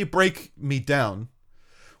 And when you break me down,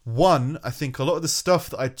 I think a lot of the stuff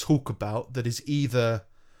that I talk about that is either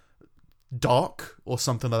dark or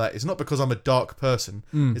something like that is not because I'm a dark person.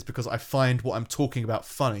 It's because I find what I'm talking about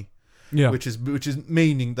funny. Yeah. Which is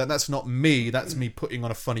meaning that that's not me. That's me putting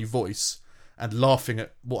on a funny voice and laughing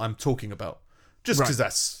at what I'm talking about. Just because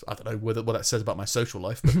that's, I don't know what that says about my social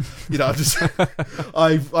life, but I just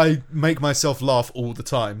I make myself laugh all the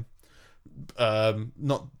time.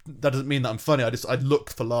 Not that doesn't mean that I'm funny. I look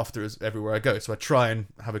for laughter everywhere I go, so I try and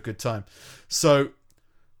have a good time. So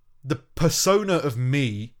the persona of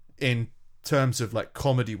me in terms of like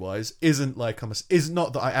comedy wise isn't not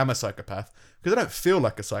that I am a psychopath, because I don't feel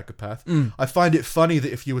like a psychopath. I find it funny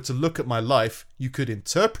that if you were to look at my life, you could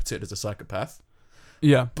interpret it as a psychopath.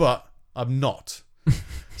 Yeah, but I'm not.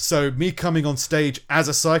 So me coming on stage as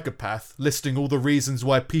a psychopath, listing all the reasons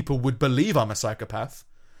why people would believe I'm a psychopath,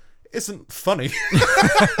 isn't funny.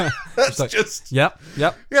 That's like, just... Yep.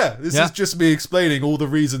 Yeah, this is just me explaining all the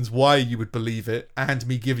reasons why you would believe it, and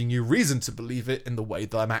me giving you reason to believe it in the way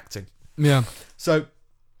that I'm acting. Yeah. So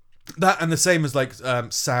That and the same as like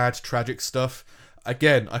sad, tragic stuff.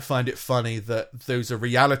 Again, I find it funny that those are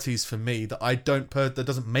realities for me that that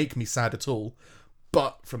doesn't make me sad at all.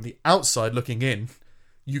 But from the outside looking in,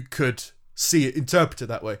 you could see it interpreted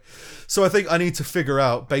that way. So I think I need to figure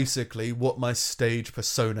out basically what my stage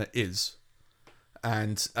persona is.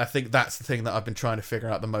 And I think that's the thing that I've been trying to figure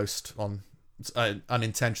out the most on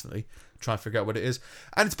unintentionally, try and figure out what it is.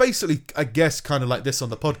 And it's basically, I guess, kind of like this on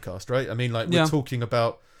the podcast, right? I mean, like, we're talking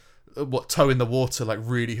about toe in the water, like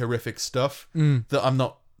really horrific stuff that I'm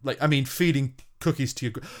not, like, I mean, feeding cookies to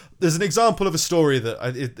your... There's an example of a story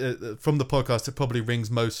that from the podcast that probably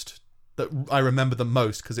rings most, that I remember the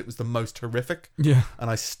most because it was the most horrific. Yeah. And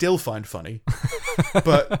I still find funny.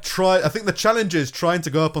 But I think the challenge is trying to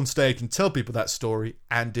go up on stage and tell people that story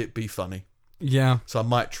and it be funny. Yeah. So I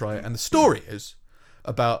might try it. And the story is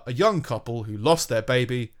about a young couple who lost their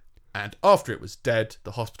baby, and after it was dead,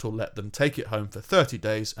 the hospital let them take it home for 30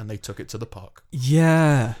 days and they took it to the park.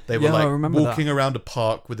 Yeah. They were I remember walking around a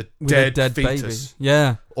park with a with dead fetus. baby.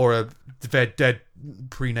 Yeah. Or a dead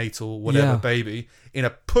prenatal whatever baby in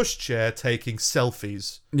a pushchair taking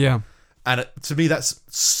selfies. Yeah. And to me, that's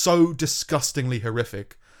so disgustingly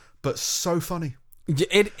horrific, but so funny.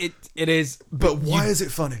 It is. But why is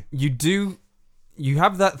it funny? You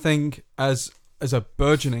have that thing as a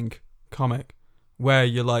burgeoning comic where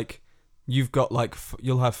you're like, you've got like,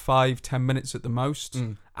 you'll have 5-10 minutes at the most,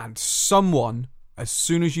 and someone, as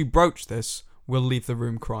soon as you broach this, will leave the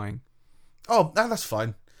room crying. Oh, that's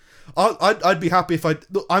fine. I'd be happy if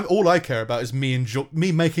all I care about is me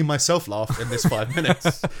making myself laugh in this 5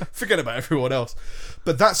 minutes. Forget about everyone else.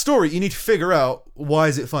 But that story, you need to figure out why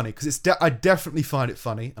is it funny, because I definitely find it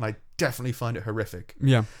funny and I definitely find it horrific.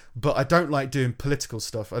 Yeah. But I don't like doing political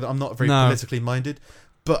stuff. I'm not very politically minded.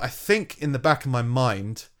 But I think in the back of my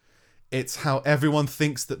mind, it's how everyone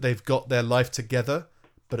thinks that they've got their life together,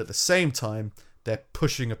 but at the same time, they're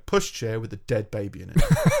pushing a pushchair with a dead baby in it.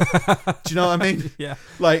 Do you know what I mean? Yeah.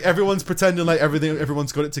 Like, everyone's pretending like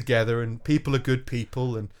everyone's got it together and people are good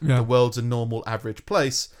people and the world's a normal, average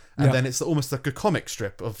place. And then it's almost like a comic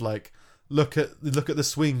strip of like, look at the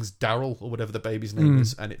swings, Daryl, or whatever the baby's name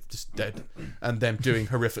is, and it's just dead. And them doing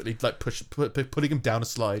horrifically, like putting him down a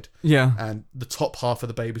slide. Yeah. And the top half of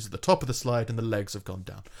the baby's at the top of the slide and the legs have gone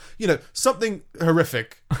down. You know, something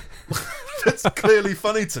horrific that's clearly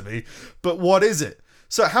funny to me, but what is it?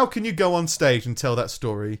 So how can you go on stage and tell that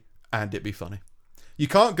story and it be funny? You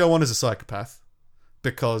can't go on as a psychopath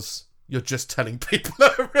because you're just telling people a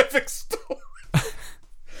horrific story.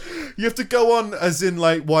 You have to go on as in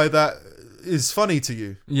like why that is funny to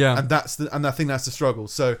you. Yeah. And I think that's the struggle.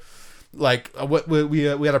 So like we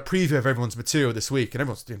had a preview of everyone's material this week and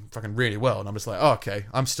everyone's doing fucking really well, and I'm just like, oh, okay,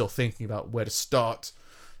 I'm still thinking about where to start.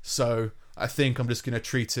 So I think I'm just going to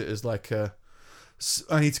treat it as like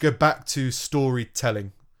I need to go back to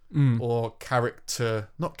storytelling or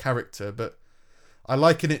not character, but I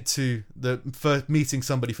liken it to the first meeting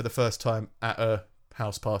somebody for the first time at a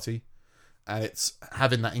house party, and it's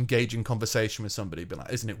having that engaging conversation with somebody, but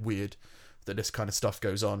like, isn't it weird that this kind of stuff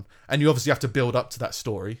goes on? And you obviously have to build up to that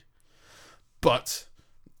story, but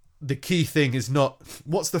the key thing is not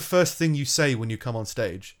what's the first thing you say when you come on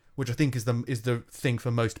stage, which I think is the thing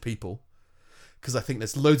for most people. Because I think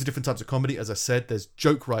there's loads of different types of comedy. As I said, there's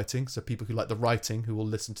joke writing, so people who like the writing, who will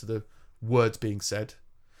listen to the words being said.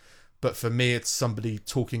 But for me, it's somebody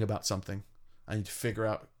talking about something. I need to figure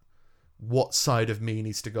out what side of me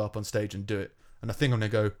needs to go up on stage and do it. And I think I'm going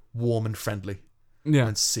to go warm and friendly. Yeah.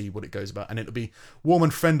 And see what it goes about. And it'll be warm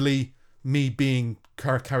and friendly, me being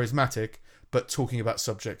charismatic, but talking about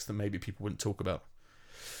subjects that maybe people wouldn't talk about.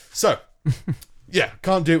 So... yeah,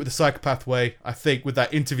 can't do it with the psychopath way. I think with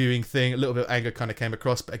that interviewing thing, a little bit of anger kind of came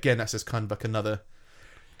across. But again, that's just kind of like another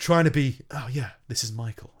trying to be, oh yeah, this is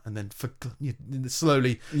Michael. And then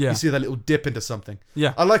slowly you see that little dip into something.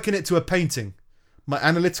 Yeah. I liken it to a painting. My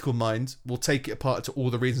analytical mind will take it apart to all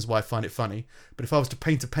the reasons why I find it funny. But if I was to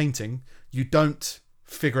paint a painting, you don't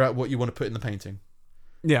figure out what you want to put in the painting.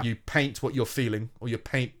 Yeah. You paint what you're feeling, or you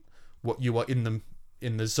paint what you are in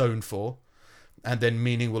the zone for. And then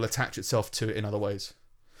meaning will attach itself to it in other ways.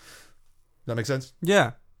 Does that make sense?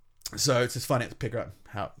 Yeah. So it's just funny to figure out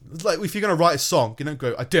how... It's like if you're going to write a song, you don't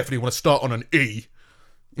go, I definitely want to start on an E.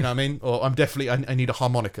 You know what I mean? Or I need a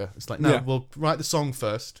harmonica. It's like, no, we'll write the song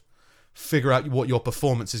first, figure out what your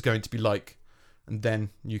performance is going to be like, and then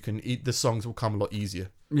you can... the songs will come a lot easier.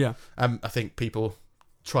 Yeah. I think people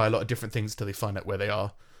try a lot of different things until they find out where they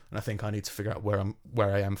are. And I think I need to figure out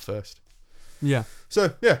where I am first. Yeah.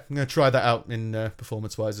 So, yeah, I'm going to try that out in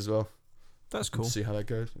performance-wise as well. That's cool. See how that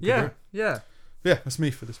goes. Yeah, yeah. Yeah, that's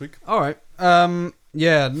me for this week. All right.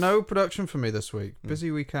 Yeah, no production for me this week.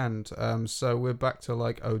 Busy weekend. So we're back to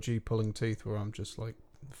like OG pulling teeth, where I'm just like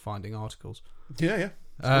finding articles. Yeah.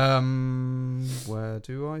 Where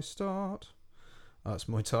do I start? Oh, it's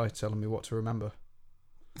Muay Thai telling me what to remember.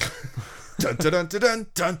 Dun dun dun dun dun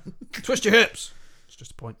dun. Twist your hips. It's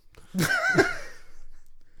just a point.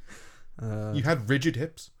 You had rigid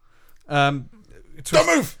hips. Don't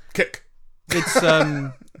move. Kick. It's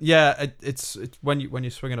it's when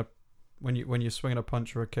you're swinging a when you're swinging a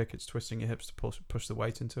punch or a kick, it's twisting your hips to push the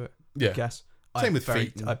weight into it. Yeah. I guess. Same with very,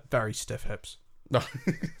 feet. I have very stiff hips. No.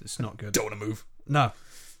 It's not good. Don't want to move. No.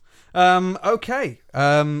 Okay.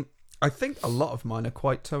 I think a lot of mine are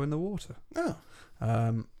quite toe in the water. Oh.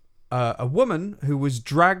 A woman who was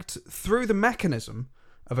dragged through the mechanism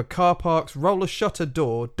of a car park's roller shutter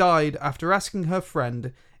door died after asking her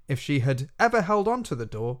friend if she had ever held onto the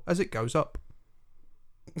door as it goes up.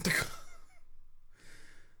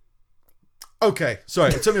 Okay,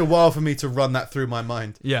 sorry. It took me a while for me to run that through my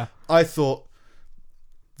mind. Yeah. I thought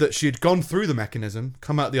that she had gone through the mechanism,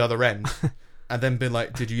 come out the other end, and then been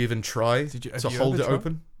like, "Did you even try Have to you hold ever it tried?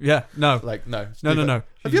 open?" Yeah. No. Like, no. No.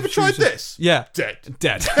 Have you ever tried this? Yeah. Dead.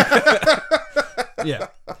 Yeah.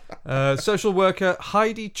 Social worker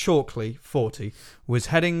Heidi Chalkley, 40, was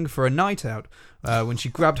heading for a night out when she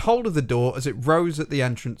grabbed hold of the door as it rose at the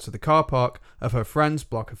entrance to the car park of her friend's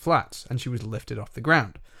block of flats, and she was lifted off the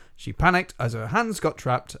ground. She panicked as her hands got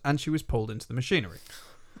trapped and she was pulled into the machinery.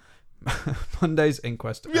 Monday's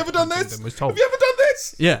inquest. Have you ever done this? Was told. Have you ever done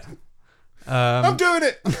this? Yeah. I'm doing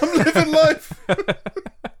it. I'm living life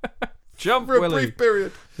Jump for a Willie. brief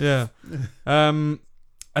period. Yeah.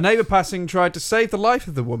 A neighbour passing tried to save the life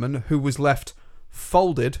of the woman who was left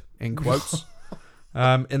folded, in quotes,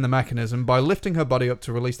 in the mechanism by lifting her body up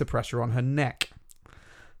to release the pressure on her neck.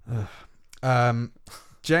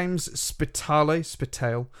 James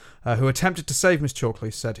Spitale, who attempted to save Miss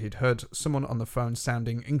Chalkley, said he'd heard someone on the phone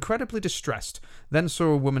sounding incredibly distressed, then saw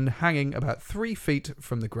a woman hanging about 3 feet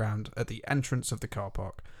from the ground at the entrance of the car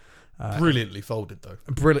park. Brilliantly folded, though.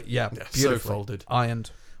 Brilliant, yeah, Yeah, so beautifully folded.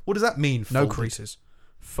 ironed, What does that mean? no Folded? creases.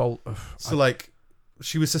 So, like,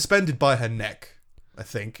 she was suspended by her neck, I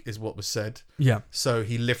think, is what was said. Yeah, So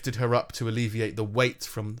he lifted her up to alleviate the weight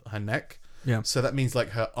from her neck. yeah. So that means, like,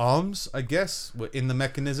 her arms, I guess, were in the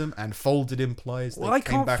mechanism, and folded implies they Well, I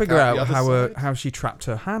came can't back figure out out the other side. how she trapped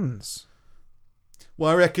her hands. Well,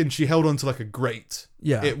 I reckon she held onto, like, a grate.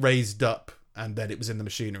 Yeah. It raised up, and then it was in the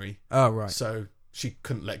machinery. Oh, right. So she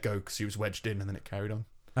couldn't let go because she was wedged in, and then it carried on.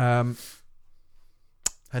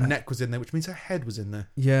 Her neck was in there, which means her head was in there.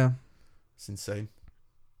 Yeah. It's insane.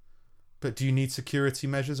 But do you need security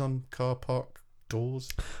measures on car park doors?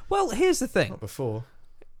 Well, here's the thing. Not before.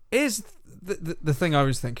 Is the thing I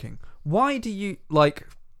was thinking. Why do you, like,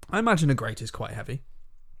 I imagine a grate is quite heavy.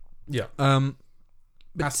 Yeah. But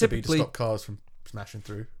Has to be to typically, stop cars from smashing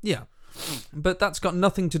through. yeah. But that's got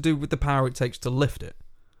nothing to do with the power it takes to lift it.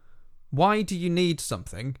 Why do you need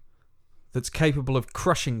something that's capable of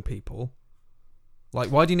crushing people? Like,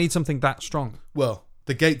 why do you need something that strong? Well,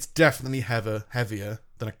 the gate's definitely heavier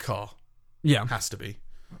than a car. Yeah. Has to be.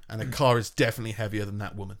 And a car is definitely heavier than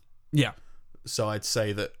that woman. Yeah. So I'd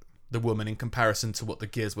say that the woman, in comparison to what the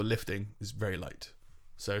gears were lifting, is very light.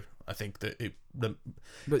 So I think that But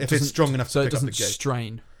if it's strong enough so to it pick up the doesn't gate.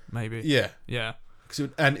 strain, maybe. Yeah. Yeah.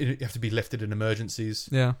 And you have to be lifted in emergencies.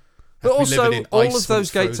 Yeah. Have But to be also, living in all ice of when those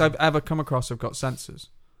it's gates frozen. I've ever come across have got sensors.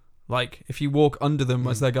 Like, if you walk under them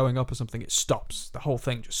as they're going up or something, it stops. The whole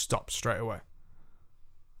thing just stops straight away.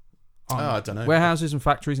 I don't know. Warehouses and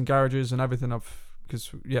factories and garages and everything. Because,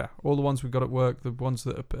 yeah, all the ones we've got at work, the ones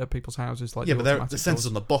that are at people's houses. Like Yeah, the but they're the automatic sensors doors.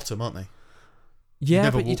 on the bottom, aren't they? Yeah,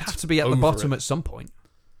 never but you'd walked have to be at the over bottom it. at some point.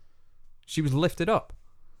 She was lifted up.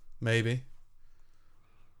 Maybe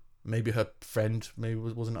her friend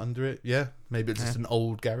wasn't under it. Yeah, maybe it's just an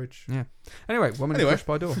old garage. Yeah. Anyway, woman Anyway. crushed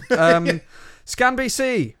by door. Scan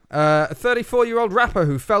BC. A 34-year-old rapper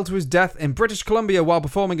who fell to his death in British Columbia while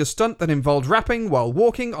performing a stunt that involved rapping while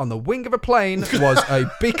walking on the wing of a plane was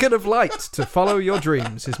a beacon of light to follow your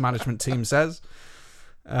dreams, his management team says.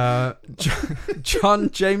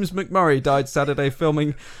 John James McMurray died Saturday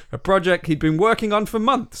filming a project he'd been working on for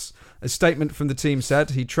months. A statement from the team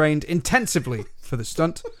said he trained intensively for the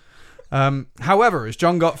stunt. However, as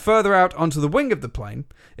John got further out onto the wing of the plane,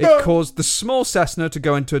 it caused the small Cessna to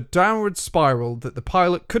go into a downward spiral that the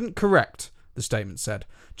pilot couldn't correct, the statement said.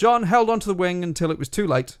 John held onto the wing until it was too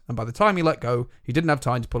late, and by the time he let go, he didn't have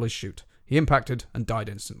time to pull his chute. He impacted and died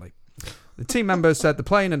instantly. The team members said the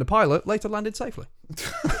plane and the pilot later landed safely.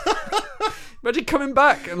 Imagine coming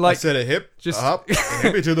back and I like, said a hip, just- up, a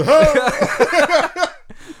hip to the hop.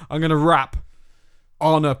 I'm going to rap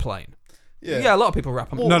on a plane. Yeah, a lot of people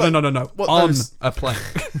rap on. Well, No. what On those- a plane.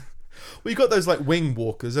 Well, you got those like wing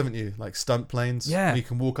walkers, haven't you? Like stunt planes. Yeah. where you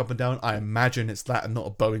can walk up and down. I imagine it's that and not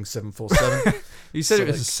a Boeing 747. You said So, it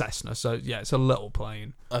was like- a Cessna, so yeah, it's a little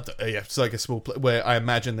plane. Yeah, it's like a small where I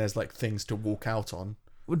imagine there's like things to walk out on.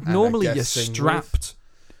 Would I normally guess you're sing strapped,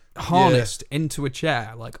 harnessed into a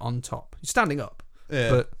chair, like on top. You're standing up, Yeah.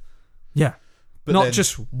 but yeah, But not then-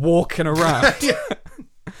 just walking around.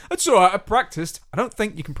 That's all right. I practiced. I don't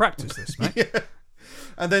think you can practice this, mate.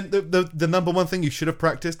 And then the number one thing you should have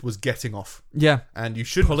practiced was getting off. Yeah. And you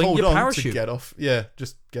should Pulling hold your on to parachute. get off. Yeah,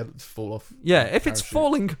 just fall off. Yeah, if it's Parachute.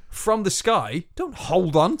 falling from the sky, don't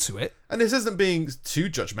hold on to it. And this isn't being too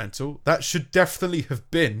judgmental. That should definitely have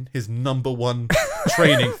been his number one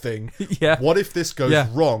training thing. Yeah. What if this goes Yeah.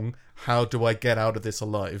 wrong? How do I get out of this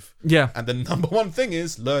alive? Yeah. And the number one thing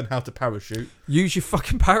is learn how to parachute. Use your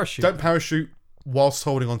fucking parachute. Don't parachute whilst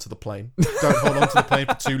holding onto the plane. Don't hold onto the plane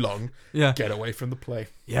for too long. Yeah. Get away from the plane.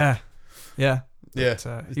 Yeah. Yeah. Yeah.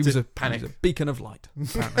 But, It's he was a a panic. He was a beacon of light.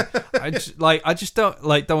 Apparently. I just don't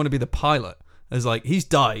want to be the pilot. As like he's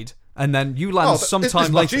died, and then you land but sometime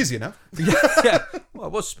it's much later. easier now. Yeah. Well, I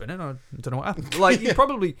was spinning. I don't know what happened. Like you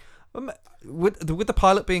probably with the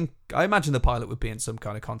pilot being. I imagine the pilot would be in some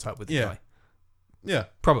kind of contact with the Yeah. guy. Yeah.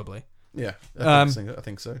 Probably. Yeah. I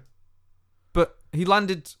think so. But he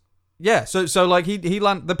landed. Yeah. So like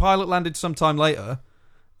the pilot landed sometime later,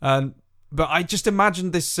 but I just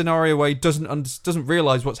imagine this scenario where he doesn't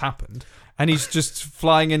realize what's happened, and he's just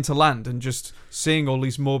flying into land and just seeing all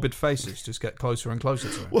these morbid faces just get closer and closer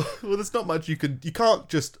to him. Well, there's not much you can't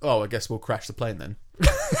just, I guess we'll crash the plane then.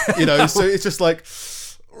 So it's just like,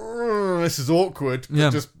 this is awkward. Yeah.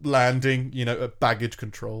 Just landing, at baggage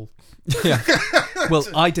control. Yeah. Well,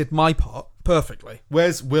 I did my part perfectly.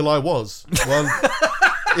 Where's Will I was? Well,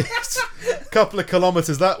 it's a couple of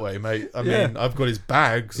kilometres that way, mate. I mean, I've got his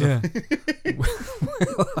bags. Yeah.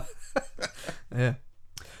 Yeah.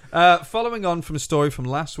 Following on from a story from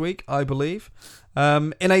last week, I believe.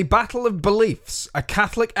 In a battle of beliefs, a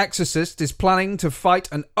Catholic exorcist is planning to fight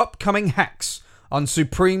an upcoming hex on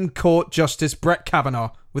Supreme Court Justice Brett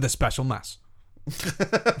Kavanaugh with a special mass.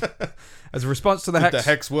 As a response to the Did hex, the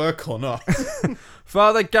hex work or not?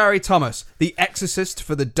 Father Gary Thomas, the exorcist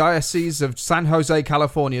for the Diocese of San Jose,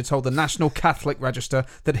 California, told the National Catholic Register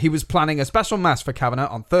that he was planning a special mass for Kavanaugh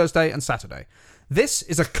on Thursday and Saturday. This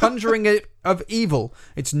is a conjuring of evil.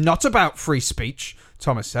 It's not about free speech,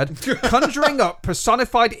 Thomas said. Conjuring up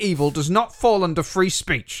personified evil does not fall under free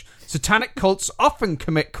speech. Satanic cults often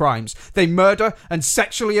commit crimes. They murder and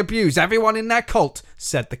sexually abuse everyone in their cult,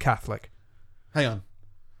 said the Catholic. Hang on.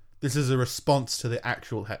 This is a response to the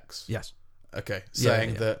actual hex. Yes. Okay. Yeah,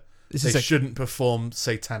 Saying yeah. that This they is a- shouldn't perform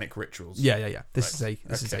satanic rituals. Yeah. This Right.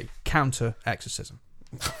 is Okay. a counter exorcism.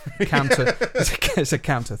 It's a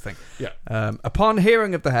counter thing. Yeah. Upon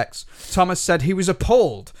hearing of the hex, Thomas said he was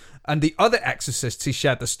appalled, and the other exorcists he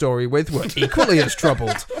shared the story with were equally as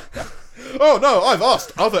troubled. Oh, no, I've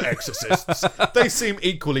asked other exorcists. They seem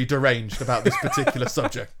equally deranged about this particular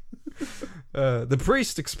subject. The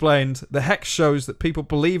priest explained the hex shows that people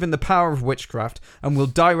believe in the power of witchcraft and will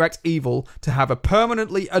direct evil to have a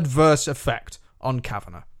permanently adverse effect on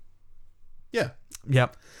Kavanaugh. Yeah.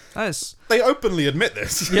 Yep. That's They openly admit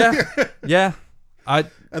this. yeah. And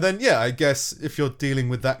then, I guess if you're dealing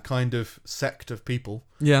with that kind of sect of people,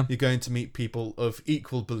 Yeah. you're going to meet people of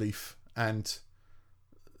equal belief and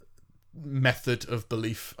method of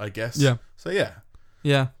belief, I guess. Yeah. So, yeah.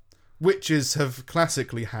 Yeah. Witches have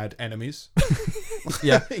classically had enemies,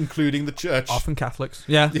 Yeah. including the church. Often Catholics.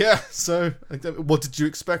 Yeah. Yeah, so what did you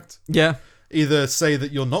expect? Yeah. Either say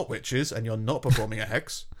that you're not witches and you're not performing a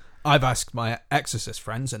hex. I've asked my exorcist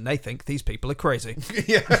friends and they think these people are crazy.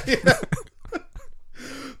 yeah.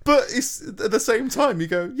 But it's at the same time you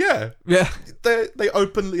go, yeah, Yeah. they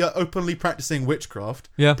openly are openly practicing witchcraft.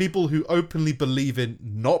 Yeah. People who openly believe in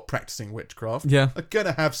not practicing witchcraft Yeah. are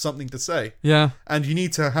gonna have something to say. Yeah. And you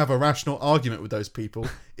need to have a rational argument with those people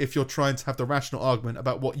if you're trying to have the rational argument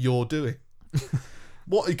about what you're doing.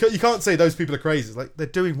 What you can't say those people are crazy. It's like they're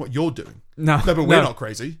doing what you're doing. No. No, but we're not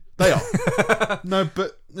crazy. They are. No,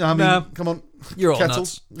 but I mean, No. come on. You're all Kettle.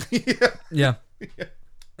 nuts. Yeah.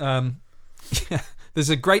 Yeah. There's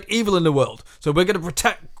a great evil in the world, so we're going to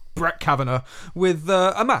protect Brett Kavanaugh with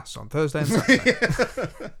a mass on Thursday and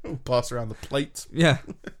Saturday. We'll pass around the plate. Yeah.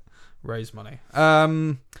 Raise money.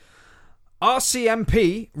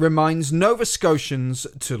 RCMP reminds Nova Scotians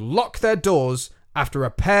to lock their doors after a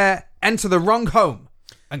pair enter the wrong home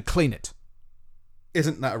and clean it.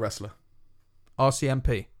 Isn't that a wrestler?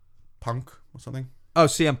 RCMP. Punk or something? Oh,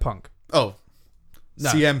 CM Punk. Oh. No.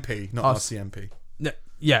 CMP, not Oh, RCMP. No,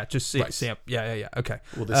 Yeah, just see. Right. See. Yeah. Okay.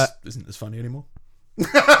 Well, this isn't as funny anymore.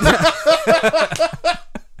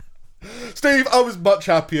 Steve, I was much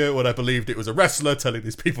happier when I believed it was a wrestler telling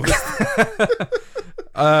these people this.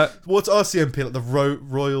 What's RCMP? Like the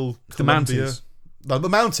Royal The Columbia? Mounties. No, the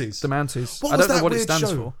Mounties. The Mounties. What I was don't know that what it weird stands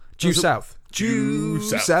show? for. Due South. Due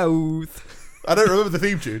South. South. I don't remember the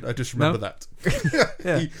theme tune. I just remember that.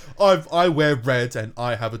 I wear red and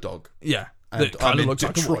I have a dog. Yeah. And That I'm kinda in looks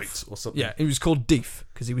like a Detroit wolf. or something. Yeah, he was called Deaf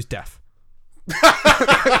because he was deaf.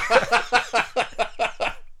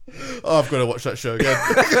 Oh, I've got to watch that show again.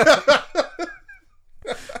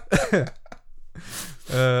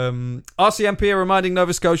 RCMP are reminding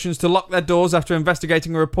Nova Scotians to lock their doors after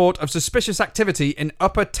investigating a report of suspicious activity in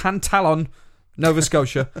Upper Tantallon, Nova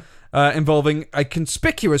Scotia, involving a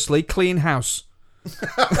conspicuously clean house.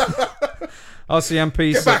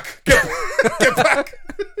 RCMP Get back! Get back!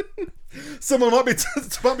 Someone might be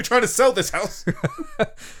trying to sell this house.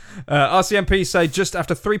 RCMP say just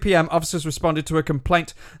after 3 p.m, officers responded to a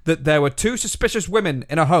complaint that there were 2 suspicious women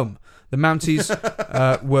in a home. The Mounties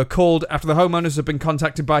were called after the homeowners had been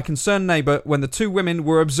contacted by a concerned neighbour when the 2 women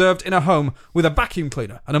were observed in a home with a vacuum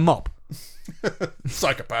cleaner and a mop.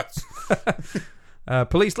 Psychopaths.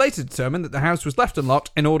 Police later determined that the house was left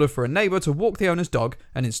unlocked in order for a neighbour to walk the owner's dog,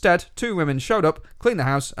 and instead 2 women showed up, cleaned the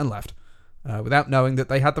house and left, without knowing that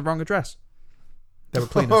they had the wrong address. They were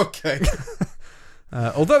cleaners. Okay.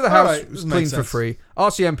 Although the house Alright, was makes cleaned for sense. free,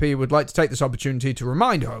 RCMP would like to take this opportunity to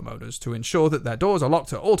remind homeowners to ensure that their doors are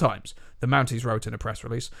locked at all times, the Mounties wrote in a press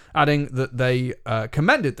release, adding that they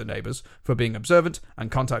commended the neighbours for being observant and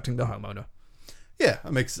contacting the homeowner. Yeah,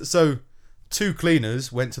 that makes so. 2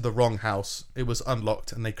 cleaners went to the wrong house. It was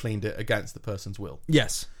unlocked, and they cleaned it against the person's will.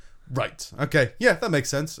 Yes. Right. Okay. Yeah, that makes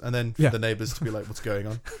sense. And then for Yeah. the neighbours to be like, "What's going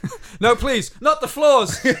on? No, please, not the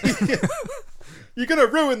floors. You're gonna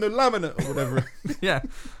ruin the laminate or whatever." Yeah.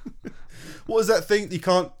 What was that thing? You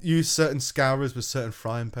can't use certain scourers with certain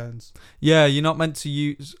frying pans. Yeah, you're not meant to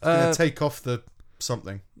use... Take off the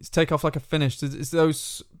something. take off like a finish. It's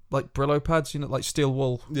those like Brillo pads, like steel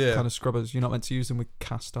wool kind of scrubbers. You're not meant to use them with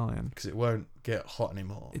cast iron. Because it won't get hot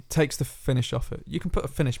anymore. It takes the finish off it. You can put a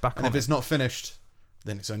finish back And on if it. it's not finished,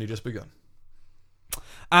 then it's only just begun.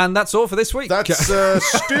 And that's all for this week. That's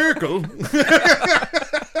Sturkle.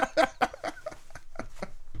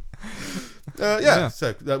 Yeah,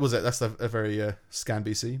 so that was it. That's a very Scan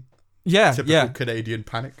BC. Yeah, Typical Canadian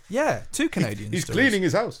panic. Yeah, 2 Canadians. He's cleaning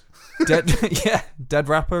his house. Dead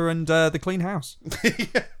Rapper and the Clean House.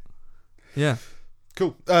 Yeah.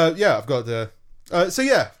 Cool. I've got the...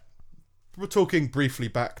 we're talking briefly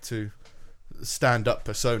back to stand-up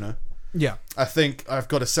persona. Yeah. I think I've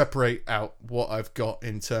got to separate out what I've got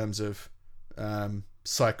in terms of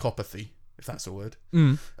psychopathy, if that's a word.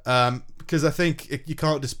 Because I think you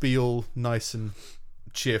can't just be all nice and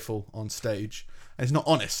cheerful on stage. And it's not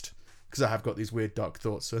honest, because I have got these weird dark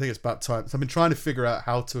thoughts. So I think it's about time. So I've been trying to figure out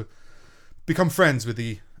how to become friends with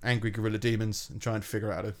the angry gorilla demons and trying to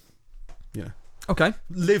figure out how to, Okay.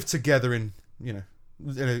 live together in a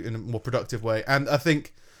more productive way. And I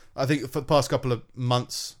think for the past couple of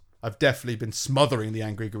months, I've definitely been smothering the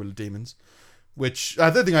angry gorilla demons, which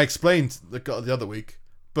I don't think I explained the other week.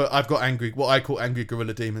 But I've got what I call angry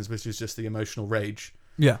gorilla demons, which is just the emotional rage.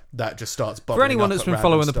 Yeah. That just starts bubbling For anyone up that's at been random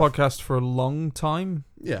following stuff. the podcast for a long time,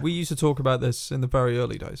 we used to talk about this in the very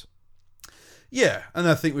early days. Yeah, and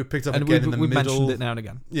I think we picked up And again in the we middle. mentioned it now and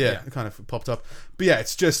again. Yeah, it kind of popped up. But yeah,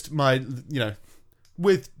 it's just my,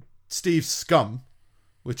 with Steve's scum,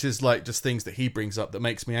 which is like just things that he brings up that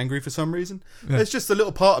makes me angry for some reason. Yeah. There's just a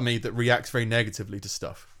little part of me that reacts very negatively to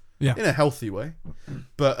stuff. Yeah. In a healthy way.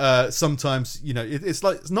 But sometimes, it's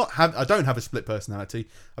like, I don't have a split personality.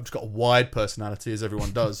 I've just got a wide personality, as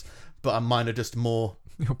everyone does. But mine are just more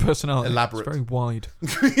Your personality elaborate. is very wide.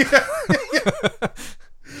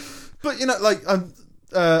 But,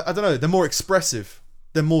 I don't know, they're more expressive.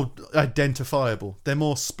 They're more identifiable. They're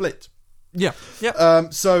more split. Yeah. Yeah.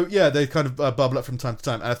 They kind of bubble up from time to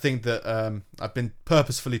time. And I think that I've been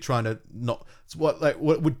purposefully trying to not... what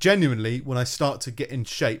would genuinely, when I start to get in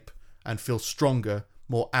shape and feel stronger,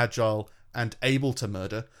 more agile and able to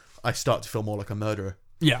murder, I start to feel more like a murderer.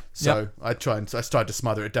 Yeah. So I started to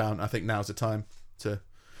smother it down. I think now's the time to...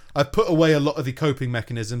 I've put away a lot of the coping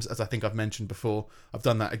mechanisms, as I think I've mentioned before. I've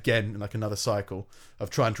done that again in like another cycle of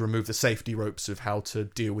trying to remove the safety ropes of how to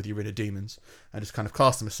deal with your inner demons and just kind of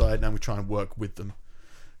cast them aside. Now we try and work with them,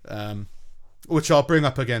 which I'll bring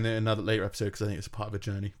up again in another later episode because I think it's a part of a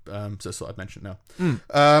journey. So that's what I'd mention now.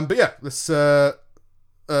 But yeah, let's. I've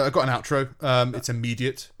got an outro. It's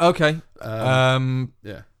immediate. Okay.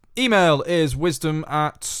 Yeah. Email is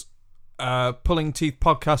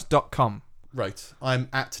wisdom@pullingteethpodcast.com. Right. I'm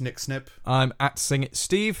at Nick Snip. I'm at Sing It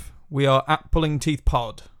Steve. We are at Pulling Teeth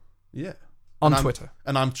Pod Yeah. on And Twitter.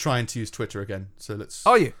 And I'm trying to use Twitter again. So let's.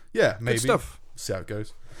 Are you? Yeah, maybe. Good stuff. See how it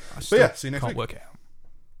goes. I still yeah, see you next can't week. work it out.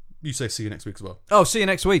 You say see you next week as well. Oh, see you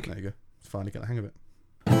next week. There you go. Finally get the hang of it.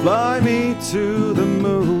 Fly me to the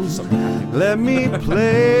moon. Something happening. Let me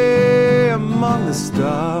play among the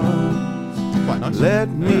stars. Quite nice. Let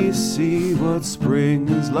me see what spring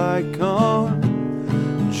is like on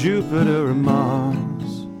Jupiter and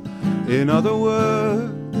Mars. In other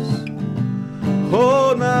words,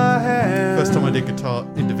 hold my hand. First time I did guitar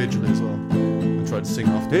individually as well. And tried to sing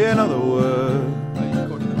after. In other words, Are you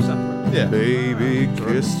recording them separate? Yeah. baby,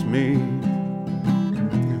 kiss me.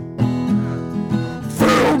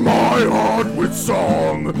 Fill my heart with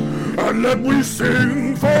song and let me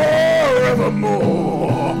sing forevermore.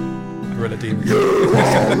 Gorilla Demons. You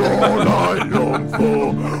are all I long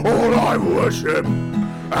for, all I worship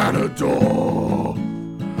and adore.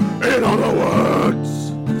 In other words,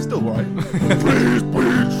 Still right. please be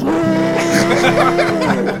true.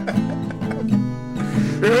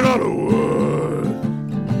 In other words,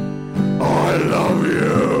 I love you.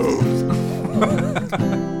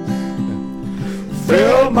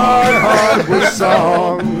 Fill my heart with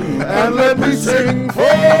song and let me sing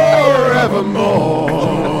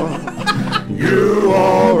forevermore. You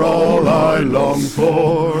are all I long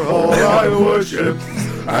for, all I worship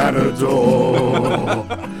and adore.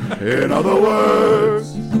 In other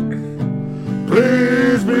words,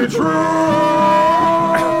 please be true.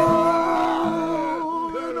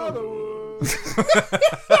 In other words.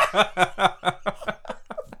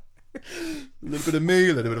 A little bit of me,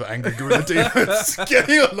 a little bit of angry Gorilla Demons.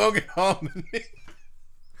 Getting along in harmony.